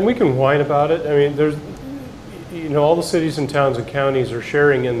 Yeah, and we can whine about it. I mean, there's, you know, all the cities and towns and counties are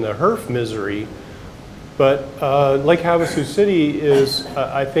sharing in the HERF misery, but Lake Havasu City is,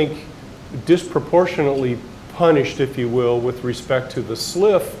 I think, disproportionately punished, if you will, with respect to the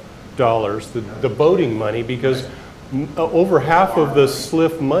SLIF dollars, the boating money, because over half of the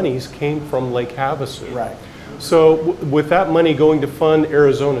SLIF monies came from Lake Havasu. Right. So with that money going to fund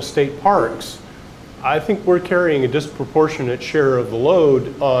Arizona state parks, I think we're carrying a disproportionate share of the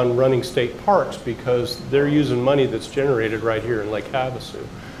load on running state parks because they're using money that's generated right here in Lake Havasu.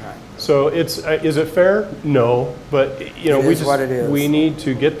 Right. So it's is it fair? No, but you know we need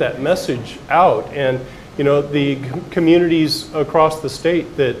to get that message out, and you know the communities across the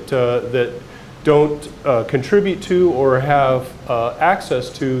state that that don't contribute to or have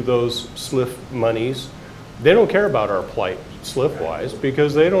access to those SLIF monies, they don't care about our plight SLIF-wise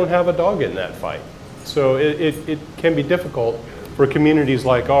because they don't have a dog in that fight. So it can be difficult for communities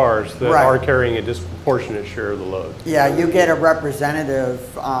like ours that right. are carrying a disproportionate share of the load. Yeah, you get a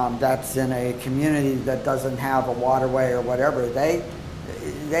representative that's in a community that doesn't have a waterway or whatever. They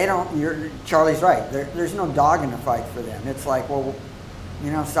don't. Charlie's right. There's no dog in the fight for them. It's like, well,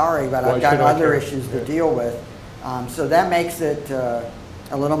 you know, sorry, but I've got other issues to deal with. So that makes it a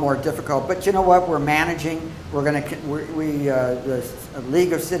little more difficult. But you know what? We're managing. We're going to the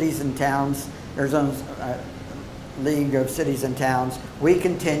League of Cities and Towns. Arizona League of Cities and Towns. We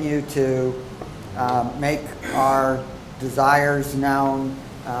continue to make our desires known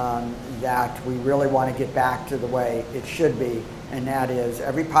that we really want to get back to the way it should be, and that is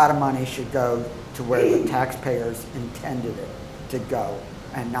every pot of money should go to where the taxpayers intended it to go,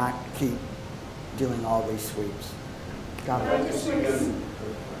 and not keep doing all these sweeps. I just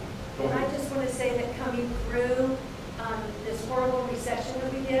want to say that coming through this horrible recession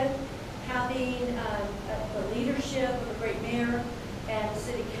that we did, having the leadership of a great mayor and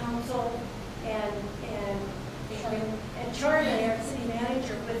city council and Charlie, our city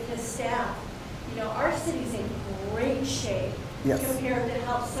manager, with his staff, you know, our city's in great shape yes. compared to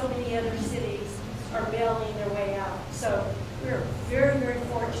how so many other cities are bailing their way out. So we're very, very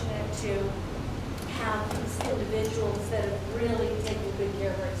fortunate to have these individuals that have really taken good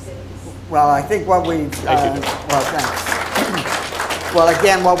care of our cities. Well, I think what we've, well, thanks. Well,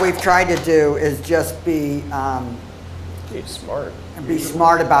 again, what we've tried to do is just be smart. Be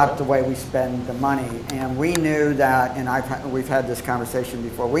smart about the way we spend the money. And we knew that, and we've had this conversation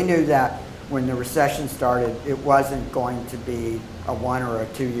before, we knew that when the recession started, it wasn't going to be a 1 or a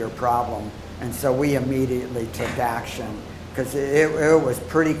 2 year problem. And so we immediately took action because it was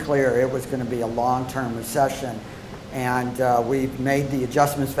pretty clear it was going to be a long-term recession. And we've made the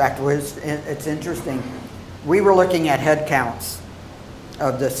adjustments. In fact, it's interesting. We were looking at head counts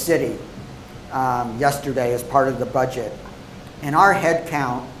of the city yesterday as part of the budget. And our head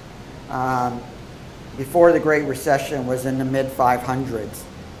count before the Great Recession was in the mid 500s.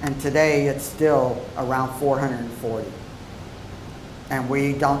 And today it's still around 440. And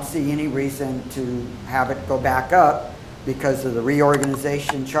we don't see any reason to have it go back up because of the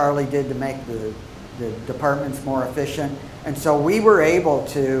reorganization Charlie did to make the departments more efficient. And so we were able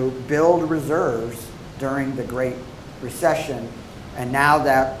to build reserves during the Great Recession. And now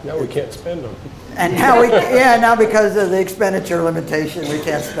that... Now we can't spend them. And now now because of the expenditure limitation, we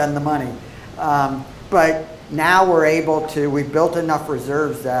can't spend the money. But now we're able to, we've built enough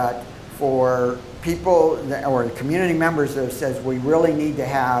reserves that for people that, or community members that says we really need to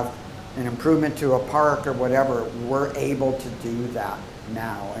have an improvement to a park or whatever, we're able to do that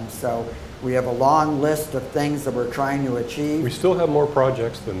now. And so we have a long list of things that we're trying to achieve. We still have more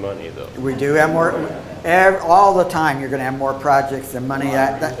projects than money, though. We do have more, all the time you're going to have more projects than money.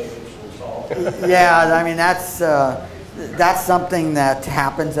 Yeah, I mean, that's something that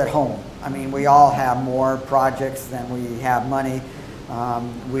happens at home. I mean, we all have more projects than we have money.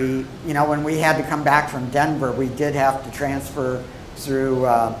 You know, when we had to come back from Denver, we did have to transfer through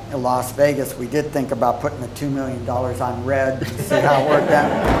Las Vegas. We did think about putting the $2 million on red and see how it worked out.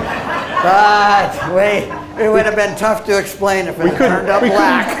 But it would have been tough to explain if it turned up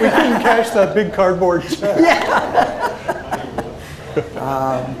black. We couldn't cash that big cardboard check.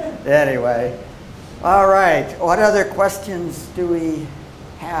 Anyway, all right. What other questions do we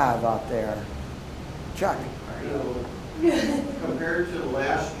have out there? Chuck? You know, compared to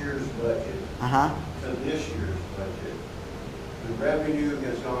last year's budget to this year's budget, the revenue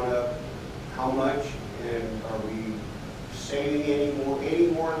has gone up how much, and are we saving any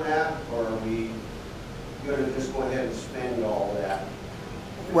more of that, or are we going to just go ahead and spend all of that?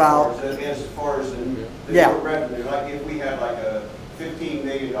 Well, as far as the revenue, like if we had like a $15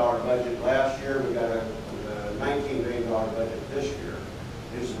 million budget last year, we got a $19 million budget this year.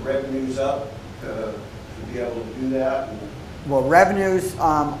 Is the revenues up to be able to do that? Well, revenues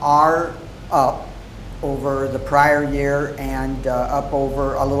are up over the prior year and up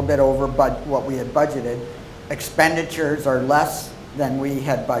over a little bit over what we had budgeted. expenditures are less than we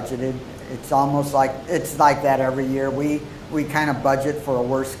had budgeted. It's almost like, it's like that every year. We kind of budget for a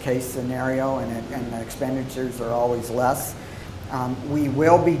worst case scenario, and the expenditures are always less. We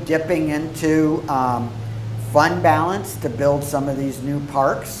will be dipping into fund balance to build some of these new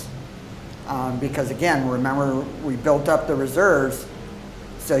parks. Because again, remember, we built up the reserves.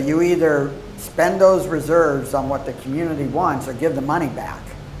 So you either spend those reserves on what the community wants or give the money back.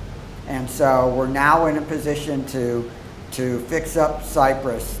 And so we're now in a position to fix up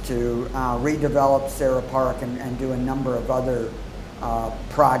Cypress, to redevelop Sarah Park, and do a number of other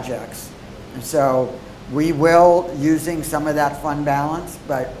projects. And so we will, using some of that fund balance,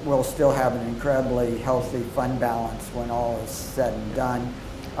 but we'll still have an incredibly healthy fund balance when all is said and done.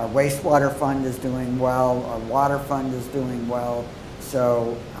 Our wastewater fund is doing well, our water fund is doing well,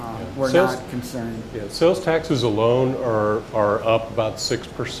 so we're not concerned. Yeah, sales taxes alone are up about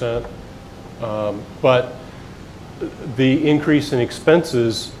 6%, but the increase in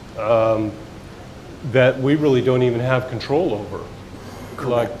expenses that we really don't even have control over,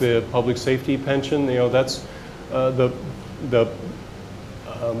 like the public safety pension, you know, that's the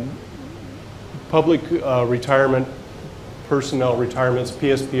public retirement personnel retirements,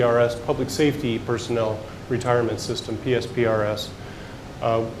 PSPRS, public safety personnel retirement system, PSPRS.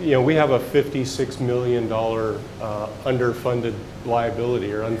 You know, we have a $56 million underfunded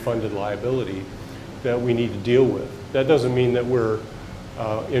liability or unfunded liability that we need to deal with. That doesn't mean that we're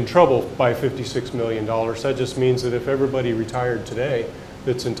in trouble by $56 million. That just means that if everybody retired today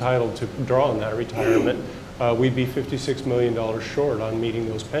that's entitled to draw on that retirement, we'd be $56 million short on meeting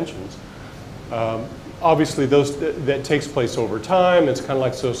those pensions. Obviously, that takes place over time. It's kind of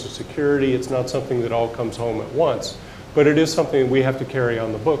like Social Security. It's not something that all comes home at once, but it is something we have to carry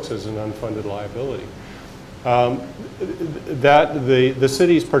on the books as an unfunded liability. The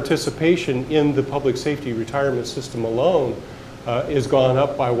city's participation in the public safety retirement system alone has gone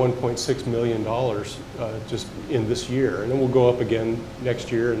up by $1.6 million just in this year, and it will go up again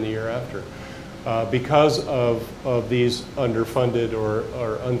next year and the year after. Because of these underfunded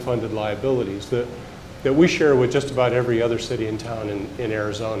or unfunded liabilities that we share with just about every other city and town in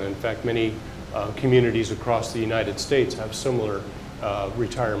Arizona. In fact, many communities across the United States have similar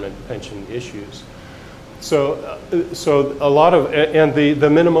retirement pension issues. So a lot of, and the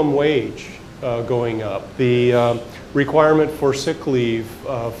minimum wage going up, the requirement for sick leave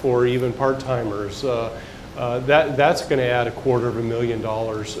for even part-timers, that's going to add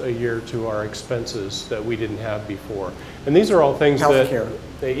 $250,000 a year to our expenses that we didn't have before. And these are all things Healthcare.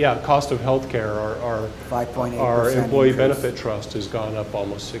 Yeah, cost of healthcare. Our employee increase. benefit trust has gone up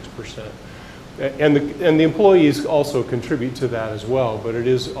almost 6%. And the employees also contribute to that as well, but it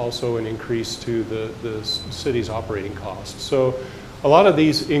is also an increase to the city's operating costs. So a lot of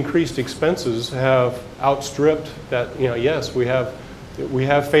these increased expenses have outstripped that. You know, yes, we have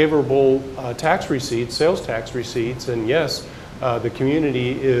favorable tax receipts, sales tax receipts, and yes, the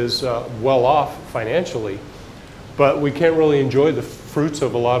community is well off financially, but we can't really enjoy the fruits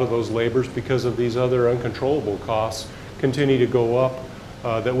of a lot of those labors because of these other uncontrollable costs continue to go up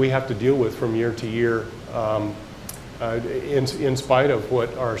that we have to deal with from year to year in spite of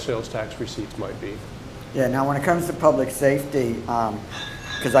what our sales tax receipts might be. Yeah, now when it comes to public safety,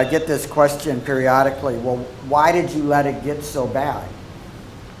 because I get this question periodically, well, why did you let it get so bad?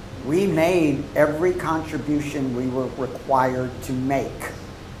 We made every contribution we were required to make.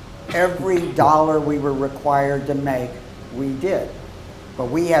 Every dollar we were required to make, we did. But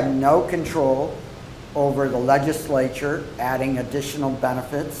we have no control over the legislature adding additional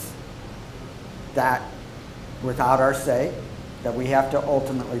benefits that, without our say, that we have to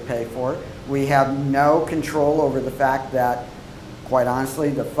ultimately pay for. We have no control over the fact that, quite honestly,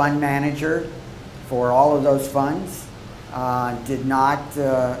 the fund manager for all of those funds did not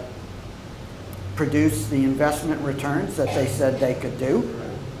produce the investment returns that they said they could do.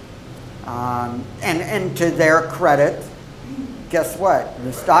 And to their credit, guess what?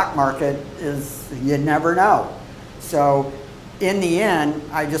 The stock market is, you never know. So in the end,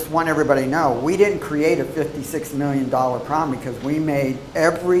 I just want everybody to know, we didn't create a $56 million problem because we made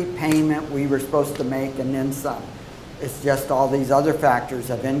every payment we were supposed to make and then some. It's just all these other factors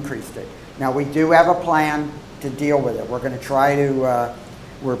have increased it. Now we do have a plan to deal with it. We're going to try to,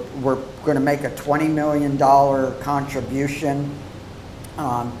 we're going to make a $20 million contribution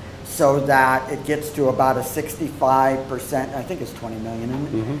so that it gets to about a 65%, I think it's 20 million,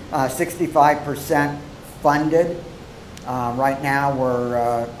 isn't it? 65% funded. Right now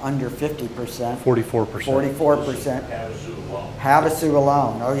we're under 50%. 44%. 44%. Havasu alone. Havasu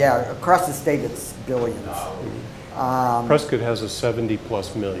alone. Oh yeah, across the state it's billions. Prescott has a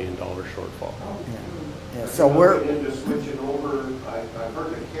 $70+ million shortfall. Yeah, so we're, Looking into switching over, I've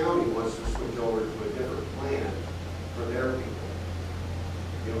heard the county wants to switch over to a different plan for their people.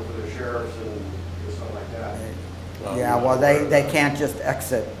 You know, for the sheriffs and stuff like that. yeah, well, they can't just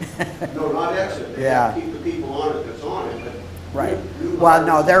exit. No, not exit. They have to keep the people on it that's on it, but. Right. Well,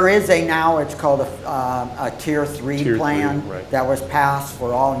 no, there is now, it's called a Tier 3 plan right. that was passed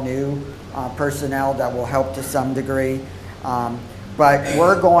for all new personnel that will help to some degree. But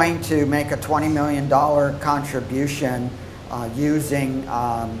we're going to make a $20 million contribution using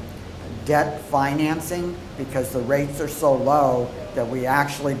debt financing because the rates are so low that we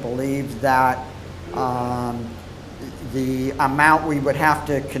actually believe that the amount we would have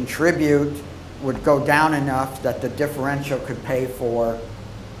to contribute would go down enough that the differential could pay for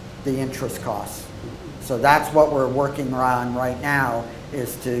the interest costs. So that's what we're working on right now,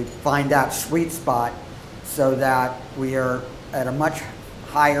 is to find that sweet spot so that we are at a much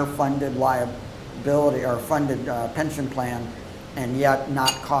higher funded liability or funded pension plan and yet not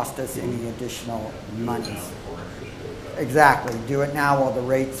cost us any additional monies. Exactly. Do it now while the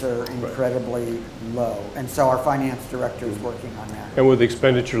rates are incredibly low. And so our finance director is working on that. And with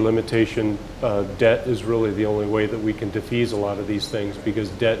expenditure limitation, debt is really the only way that we can defease a lot of these things because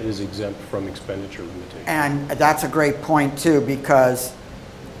debt is exempt from expenditure limitation. And that's a great point too, because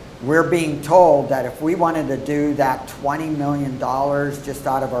we're being told that if we wanted to do that $20 million just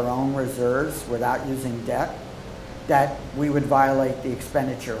out of our own reserves without using debt, that we would violate the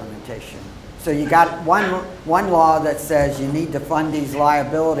expenditure limitation. So you got one law that says you need to fund these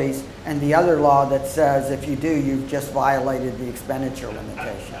liabilities, and the other law that says if you do, you've just violated the expenditure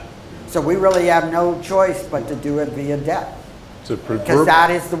limitation. So we really have no choice but to do it via debt, because that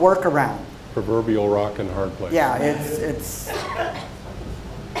is the workaround. Proverbial rock and hard place. Yeah, it's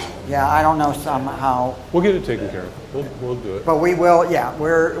yeah, I don't know somehow. We'll get it taken care of. We'll do it. But we will, yeah,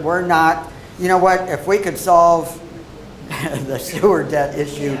 we're not, you know what, if we could solve the sewer debt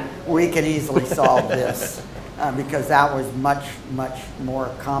issue, we can easily solve this because that was much, much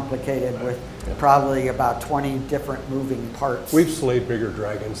more complicated with probably about 20 different moving parts. We've slayed bigger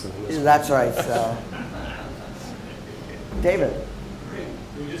dragons than this. That's right, so. David. Great.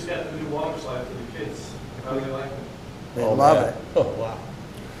 We just got the new water slide for the kids. How do they like it? They love it. Oh, wow.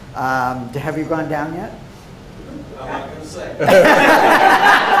 Have you gone down yet? I'm not going to say.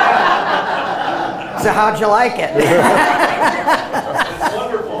 So how'd you like it? It's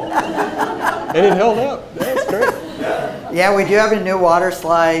wonderful. And it held up. That's great. Yeah, we do have a new water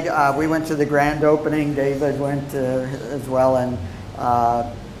slide. We went to the grand opening. David went as well, and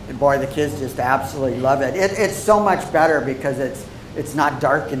boy, the kids just absolutely love it. It's so much better because it's not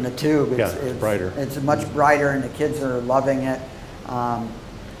dark in the tube. It's brighter. It's much brighter, and the kids are loving it.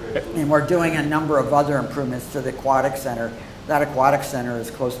 And we're doing a number of other improvements to the aquatic center. That aquatic center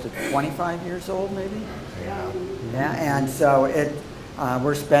is close to 25 years old, maybe. Yeah, and so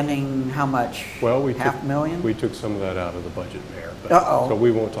we're spending how much? Well, $500,000. We took some of that out of the budget, Mayor. So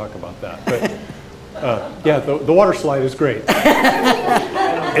we won't talk about that. But yeah, the water slide is great.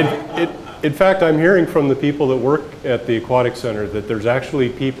 In fact, I'm hearing from the people that work at the aquatic center that there's actually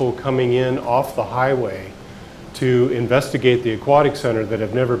people coming in off the highway to investigate the aquatic center that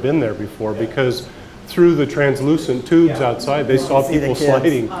have never been there before because through the translucent tubes outside, they saw people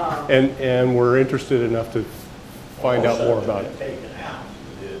sliding and were interested enough to find out more about it. Taken out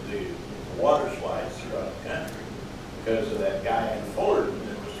the water slides throughout the country because of that guy in Fullerton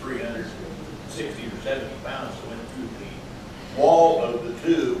that was 360 or 70 pounds that went through the wall of the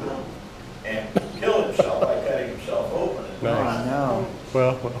tube and killed himself by cutting himself open. Nice. No.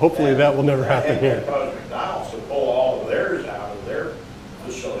 Well, hopefully that will never happen here. It caused McDonald's to pull all of theirs out of their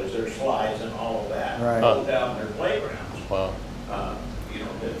facilities, their slides and all of that, pulled down their playgrounds. Wow. You know,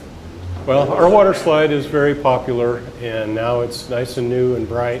 well, our water slide is very popular, and now it's nice and new and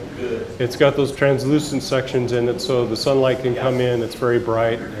bright. Good. It's got those translucent sections in it, so the sunlight can come in. It's very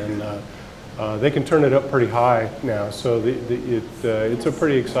bright, and they can turn it up pretty high now. So it's a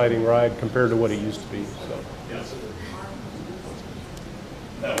pretty exciting ride compared to what it used to be. So.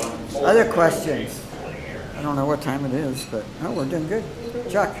 Other questions? I don't know what time it is, but we're doing good.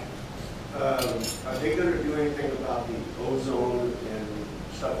 Chuck? Are they going to do anything about the ozone and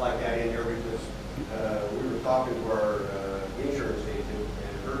stuff like that in there? Because we were talking to our insurance agent,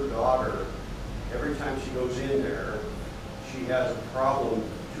 and her daughter, every time she goes in there, she has a problem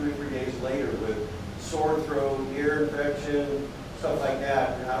 2 or 3 days later with sore throat, ear infection, stuff like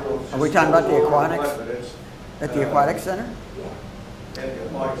that. And I don't know if it's Are we just talking about the ozone or aquatics? what, but it's, At the aquatic center? at the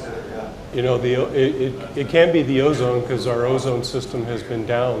aquatic center, yeah. You know, it can be the ozone because our ozone system has been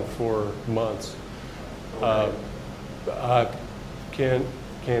down for months. Can't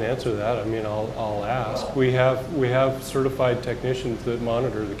answer that. I mean, I'll ask. We have certified technicians that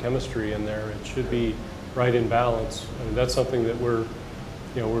monitor the chemistry in there. It should be right in balance. I mean, that's something that we're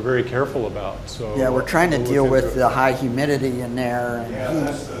very careful about. So yeah, we're trying to deal with the high humidity in there. And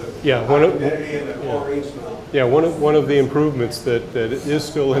one of the improvements that is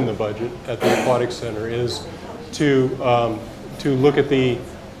still in the budget at the aquatic center is to look at the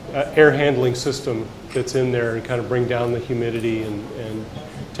air handling system that's in there and kind of bring down the humidity and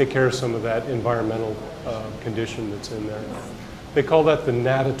take care of some of that environmental condition that's in there. They call that the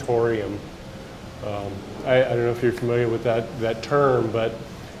natatorium. I don't know if you're familiar with that term, but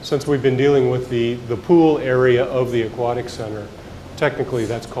since we've been dealing with the pool area of the aquatic center, technically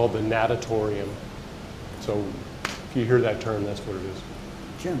that's called the natatorium. So if you hear that term, that's what it is.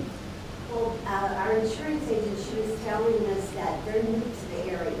 Jim. Well, our insurance agent, she was telling us that they're new to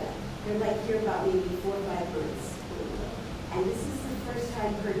the area. They're like here about maybe 4 or 5 months. And this is the first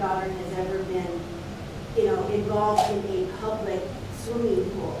time her daughter has ever been, involved in a public swimming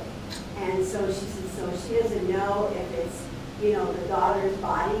pool. And so she said, so she doesn't know if it's, the daughter's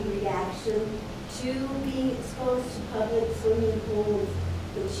body reaction to being exposed to public swimming pools,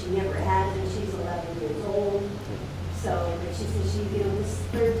 which she never had when she's 11 years old. So, but she said this is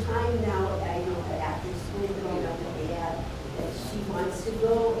the 3rd time now, after school growing up that they have, that she wants to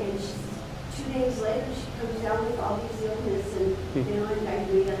go, and she's 2 days later, she comes down with all these illness and, and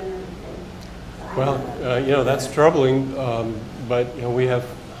diarrhea and everything. Well, that's troubling, but, we have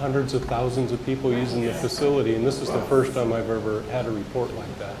hundreds of thousands of people using the facility, and this is the first time I've ever had a report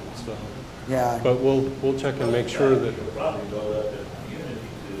like that. So, yeah. But we'll check and make sure that. You'll probably build up that immunity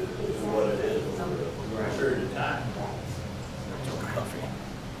to what it is over a period of time.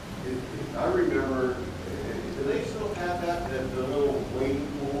 I remember, do they still have that the little wading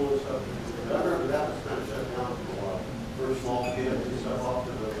pool and stuff? I remember that was kind of shut down for a while, for small kids and stuff off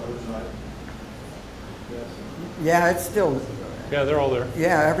to the other side. Yeah, it's still. Yeah, they're all there.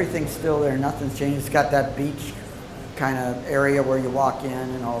 Yeah, everything's still there. Nothing's changed. It's got that beach kind of area where you walk in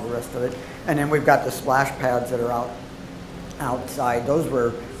and all the rest of it. And then we've got the splash pads that are outside. Those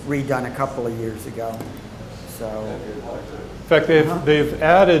were redone a couple of years ago. So, in fact, they've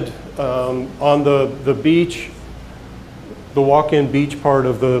added on the beach, the walk-in beach part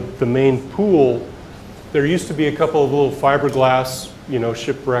of the main pool. There used to be a couple of little fiberglass,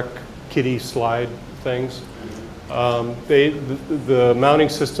 shipwreck kiddie slide things. The mounting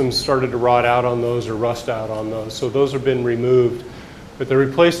systems started to rot out on those or rust out on those, so those have been removed. But they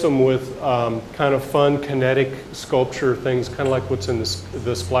replaced them with kind of fun kinetic sculpture things, kind of like what's in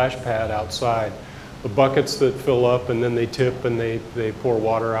the splash pad outside. The buckets that fill up and then they tip and they pour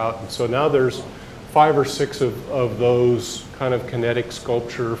water out. And so now there's 5 or 6 of those kind of kinetic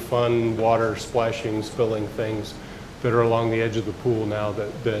sculpture, fun water splashing, spilling things that are along the edge of the pool now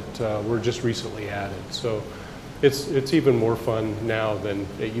that were just recently added. So it's even more fun now than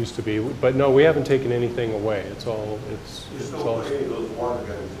it used to be. But no, we haven't taken anything away. It's all. Just don't put any of those water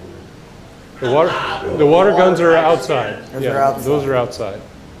guns in there. The water guns are outside. Those are outside. Those are outside.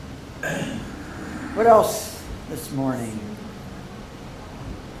 What else this morning?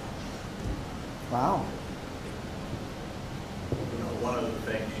 Wow. One of the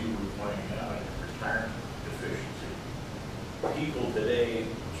things you were pointing out is retirement deficiency. People today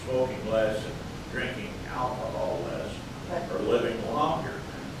smoking less and drinking alcohol less are living longer.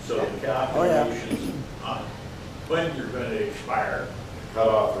 So the calculations on when you're going to expire cut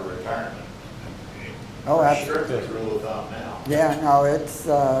off the retirement. Oh, that's strictly rule of thumb now. Yeah, no, it's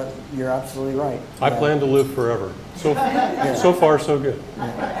you're absolutely right. I plan to live forever. So so far, so good.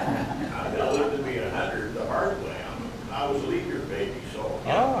 I lived to be 100 the hard way. I was a leap year baby, so.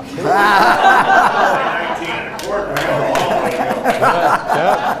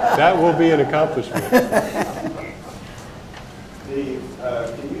 That will be an accomplishment.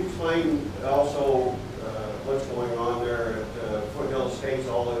 Can you explain also what's going on there at Foothill Estates,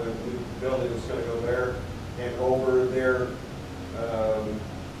 all of the new building that's going to go there, and over there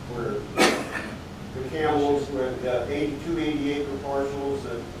where the Camels with 82, 80-acre parcels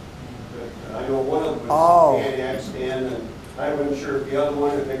that I know one of them was annexed in, and I wasn't sure if the other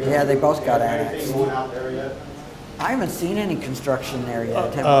one, if they both got anything annexed. going out there yet. I haven't seen any construction there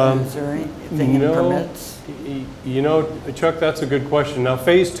yet. Is there anything in permits? Chuck, that's a good question. Now,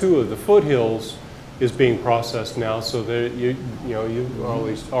 phase 2 of the foothills is being processed now, so that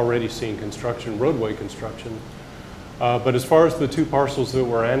you've already seen construction, roadway construction. But as far as the 2 parcels that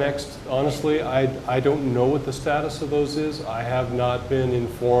were annexed, honestly, I don't know what the status of those is. I have not been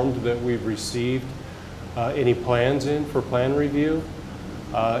informed that we've received any plans in for plan review.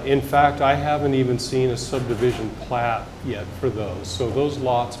 In fact, I haven't even seen a subdivision plat yet for those. So those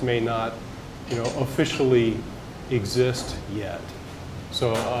lots may not, officially exist yet.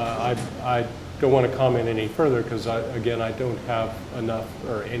 So I don't want to comment any further because, again, I don't have enough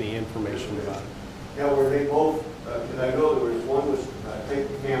or any information about it. Now, were they both, because I know there was one was, I think,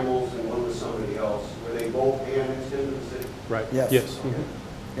 Campbell's and one was somebody else. Were they both annexed into the city? Right. Yes. Yes.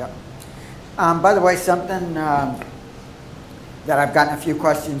 Mm-hmm. Yeah. By the way, something that I've gotten a few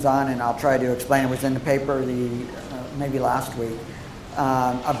questions on, and I'll try to explain. It was in the paper maybe last week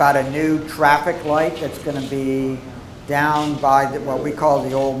about a new traffic light that's going to be down by what we call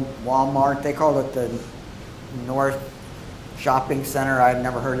the old Walmart. They call it the North Shopping Center. I'd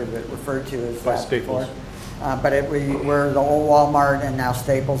never heard of it referred to as that before. But where the old Walmart and now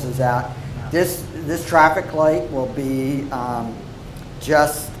Staples is at. This traffic light will be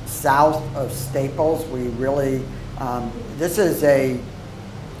just south of Staples. We really, this is a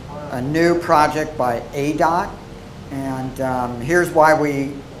new project by ADOT, and here's why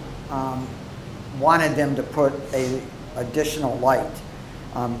we wanted them to put a additional light.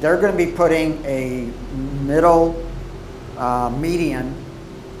 They're going to be putting a middle median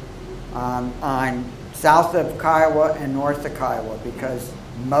on south of Kiowa and north of Kiowa, because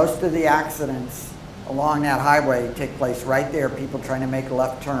most of the accidents along that highway take place right there, people trying to make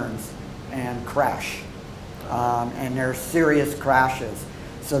left turns and crash. And there's serious crashes.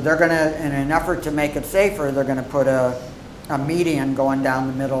 So they're going to, in an effort to make it safer, they're going to put a median going down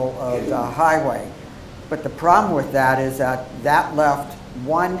the middle of the highway. But the problem with that is that left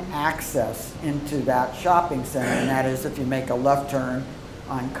one access into that shopping center, and that is if you make a left turn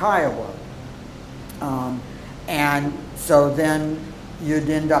on Kiowa. And so then you'd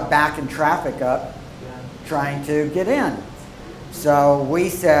end up backing traffic up trying to get in. So we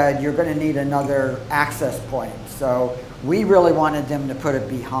said you're going to need another access point. So we really wanted them to put it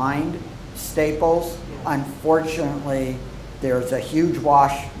behind Staples. Unfortunately, there's a huge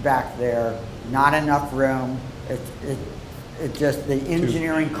wash back there, not enough room. It just, the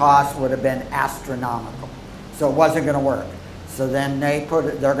engineering cost would have been astronomical. So it wasn't going to work. So then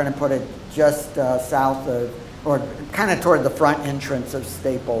they're going to put it just south of, or kind of toward the front entrance of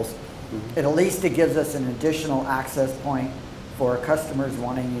Staples. At least it gives us an additional access point for customers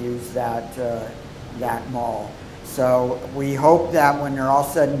wanting to use that mall. So we hope that when they're all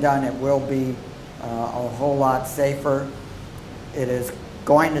said and done, it will be a whole lot safer. It is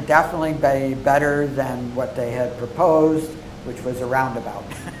going to definitely be better than what they had proposed, which was a roundabout.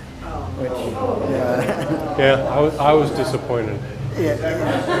 Yeah, I was disappointed. Yeah.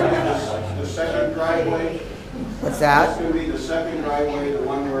 The second driveway? What's that? That's going to be the second driveway, the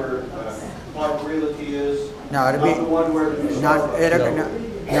one where Clark Realty is? No, it'll be the one where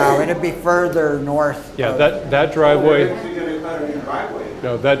it'll be further north. Yeah, that driveway. You're going to cut a new driveway.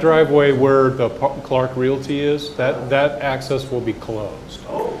 No, that driveway where the Clark Realty is, that access will be closed.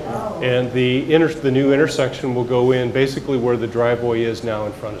 And the new intersection will go in basically where the driveway is now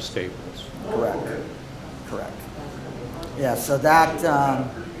in front of Staples. Correct. Yeah, so that,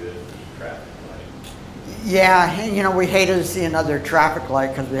 yeah, we hated to see another traffic light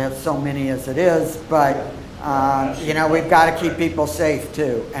because we have so many as it is, but, we've got to keep people safe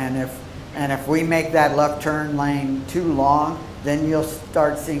too. And if we make that left turn lane too long, then you'll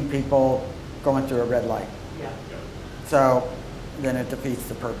start seeing people going through a red light. Yeah. So then it defeats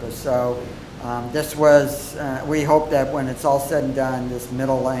the purpose. So this was, we hope that when it's all said and done, this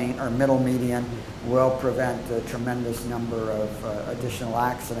middle lane or middle median will prevent a tremendous number of additional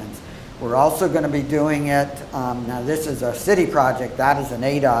accidents. We're also going to be doing it, now this is a city project, that is an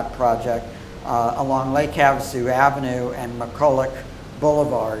ADOT project, along Lake Havasu Avenue and McCulloch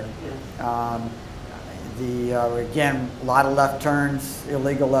Boulevard. Again, a lot of left turns,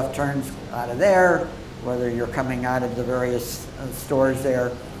 illegal left turns out of there, whether you're coming out of the various stores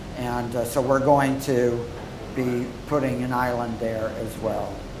there. And so we're going to be putting an island there as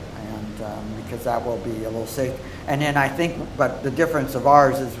well. And because that will be a little safe. And then I think, but the difference of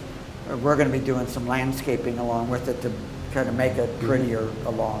ours is we're going to be doing some landscaping along with it to kind of make it prettier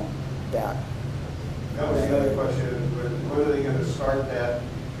along that. That was the other question. When are they going to start that?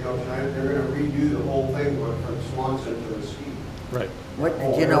 They're going to redo the whole thing from Swanson to Mesquite. Right.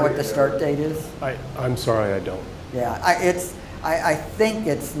 Do you know what the start date is? I'm sorry, I don't. Yeah, I think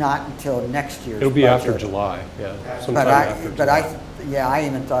it's not until next year. It'll be after July, yeah. Sometime after July. I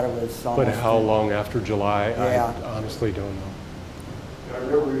even thought it was almost. But how long after July, yeah. I honestly don't know. I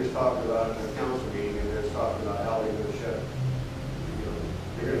remember we was talking about it in the council meeting, and they was talking about how they're going to shut.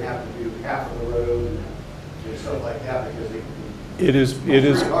 They're going to have to do half of the road and stuff like that because it is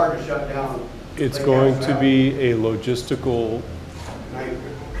hard to shut down. It's going to be a logistical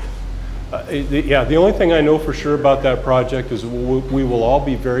Yeah, the only thing I know for sure about that project is we will all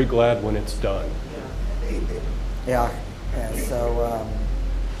be very glad when it's done. Yeah, so,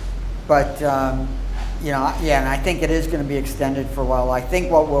 you know, yeah, and I think it is going to be extended for a while. I think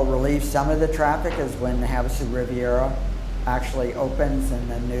what will relieve some of the traffic is when the Havasu Riviera actually opens and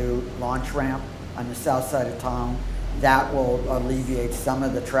the new launch ramp on the south side of town. That will alleviate some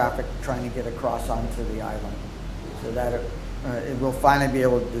of the traffic trying to get across onto the island. So that it will finally be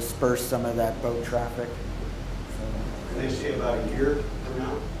able to disperse some of that boat traffic. So, They say about a year from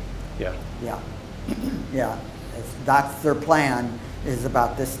now? Yeah. yeah, yeah. That's their plan, is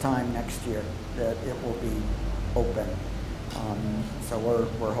about this time next year that it will be open. So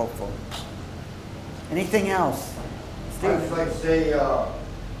we're hopeful. Anything else? Steve? I'd just like to say how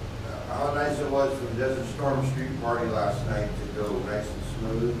nice it was for the Desert Storm Street Party last night to go nice and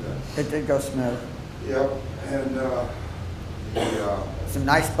smooth. It did go smooth. Yep, and Some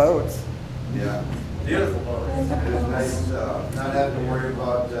nice boats. yeah, Beautiful boat. it was nice not having to worry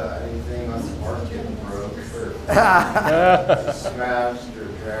about anything on the park getting broke or smashed or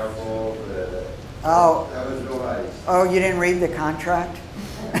trampled. Oh. That was real nice. Oh, you didn't read the contract?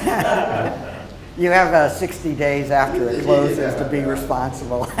 You have 60 days after it closes to be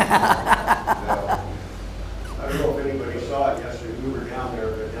responsible. I don't know if anybody saw it yesterday. We were down there,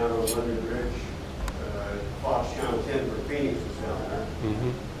 but down on London Bridge. Fox Channel 10 for Phoenix was down there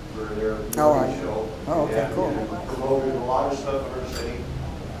for their movie show. Oh, okay, And- cool. and promoted a lot of stuff in our city.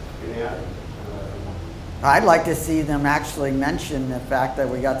 And I'd like to see them actually mention the fact that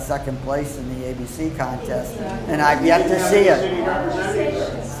we got second place in the ABC contest, and I've yet to see it. city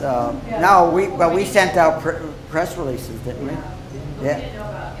representative. So, no, but we sent out press releases, didn't we? Yeah.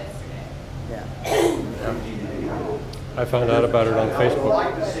 Yeah. I found out about it on I would Facebook.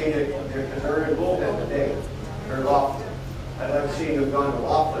 like to see it, because they're in Bullhead today, or Laughlin. I'd like to see them gone to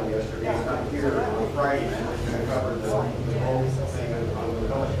Laughlin yesterday, it's not here on Friday, and it's going to cover the whole thing on the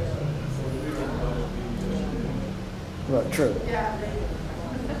coast. Well, true.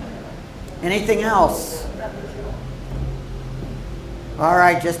 Anything else? All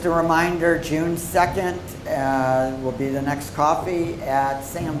right, just a reminder, June 2nd will be the next coffee at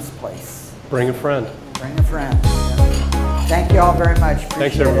Sam's Place. Bring a friend. Bring a friend. Thank you all very much.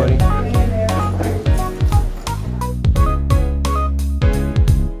 Thanks, Appreciate it. everybody.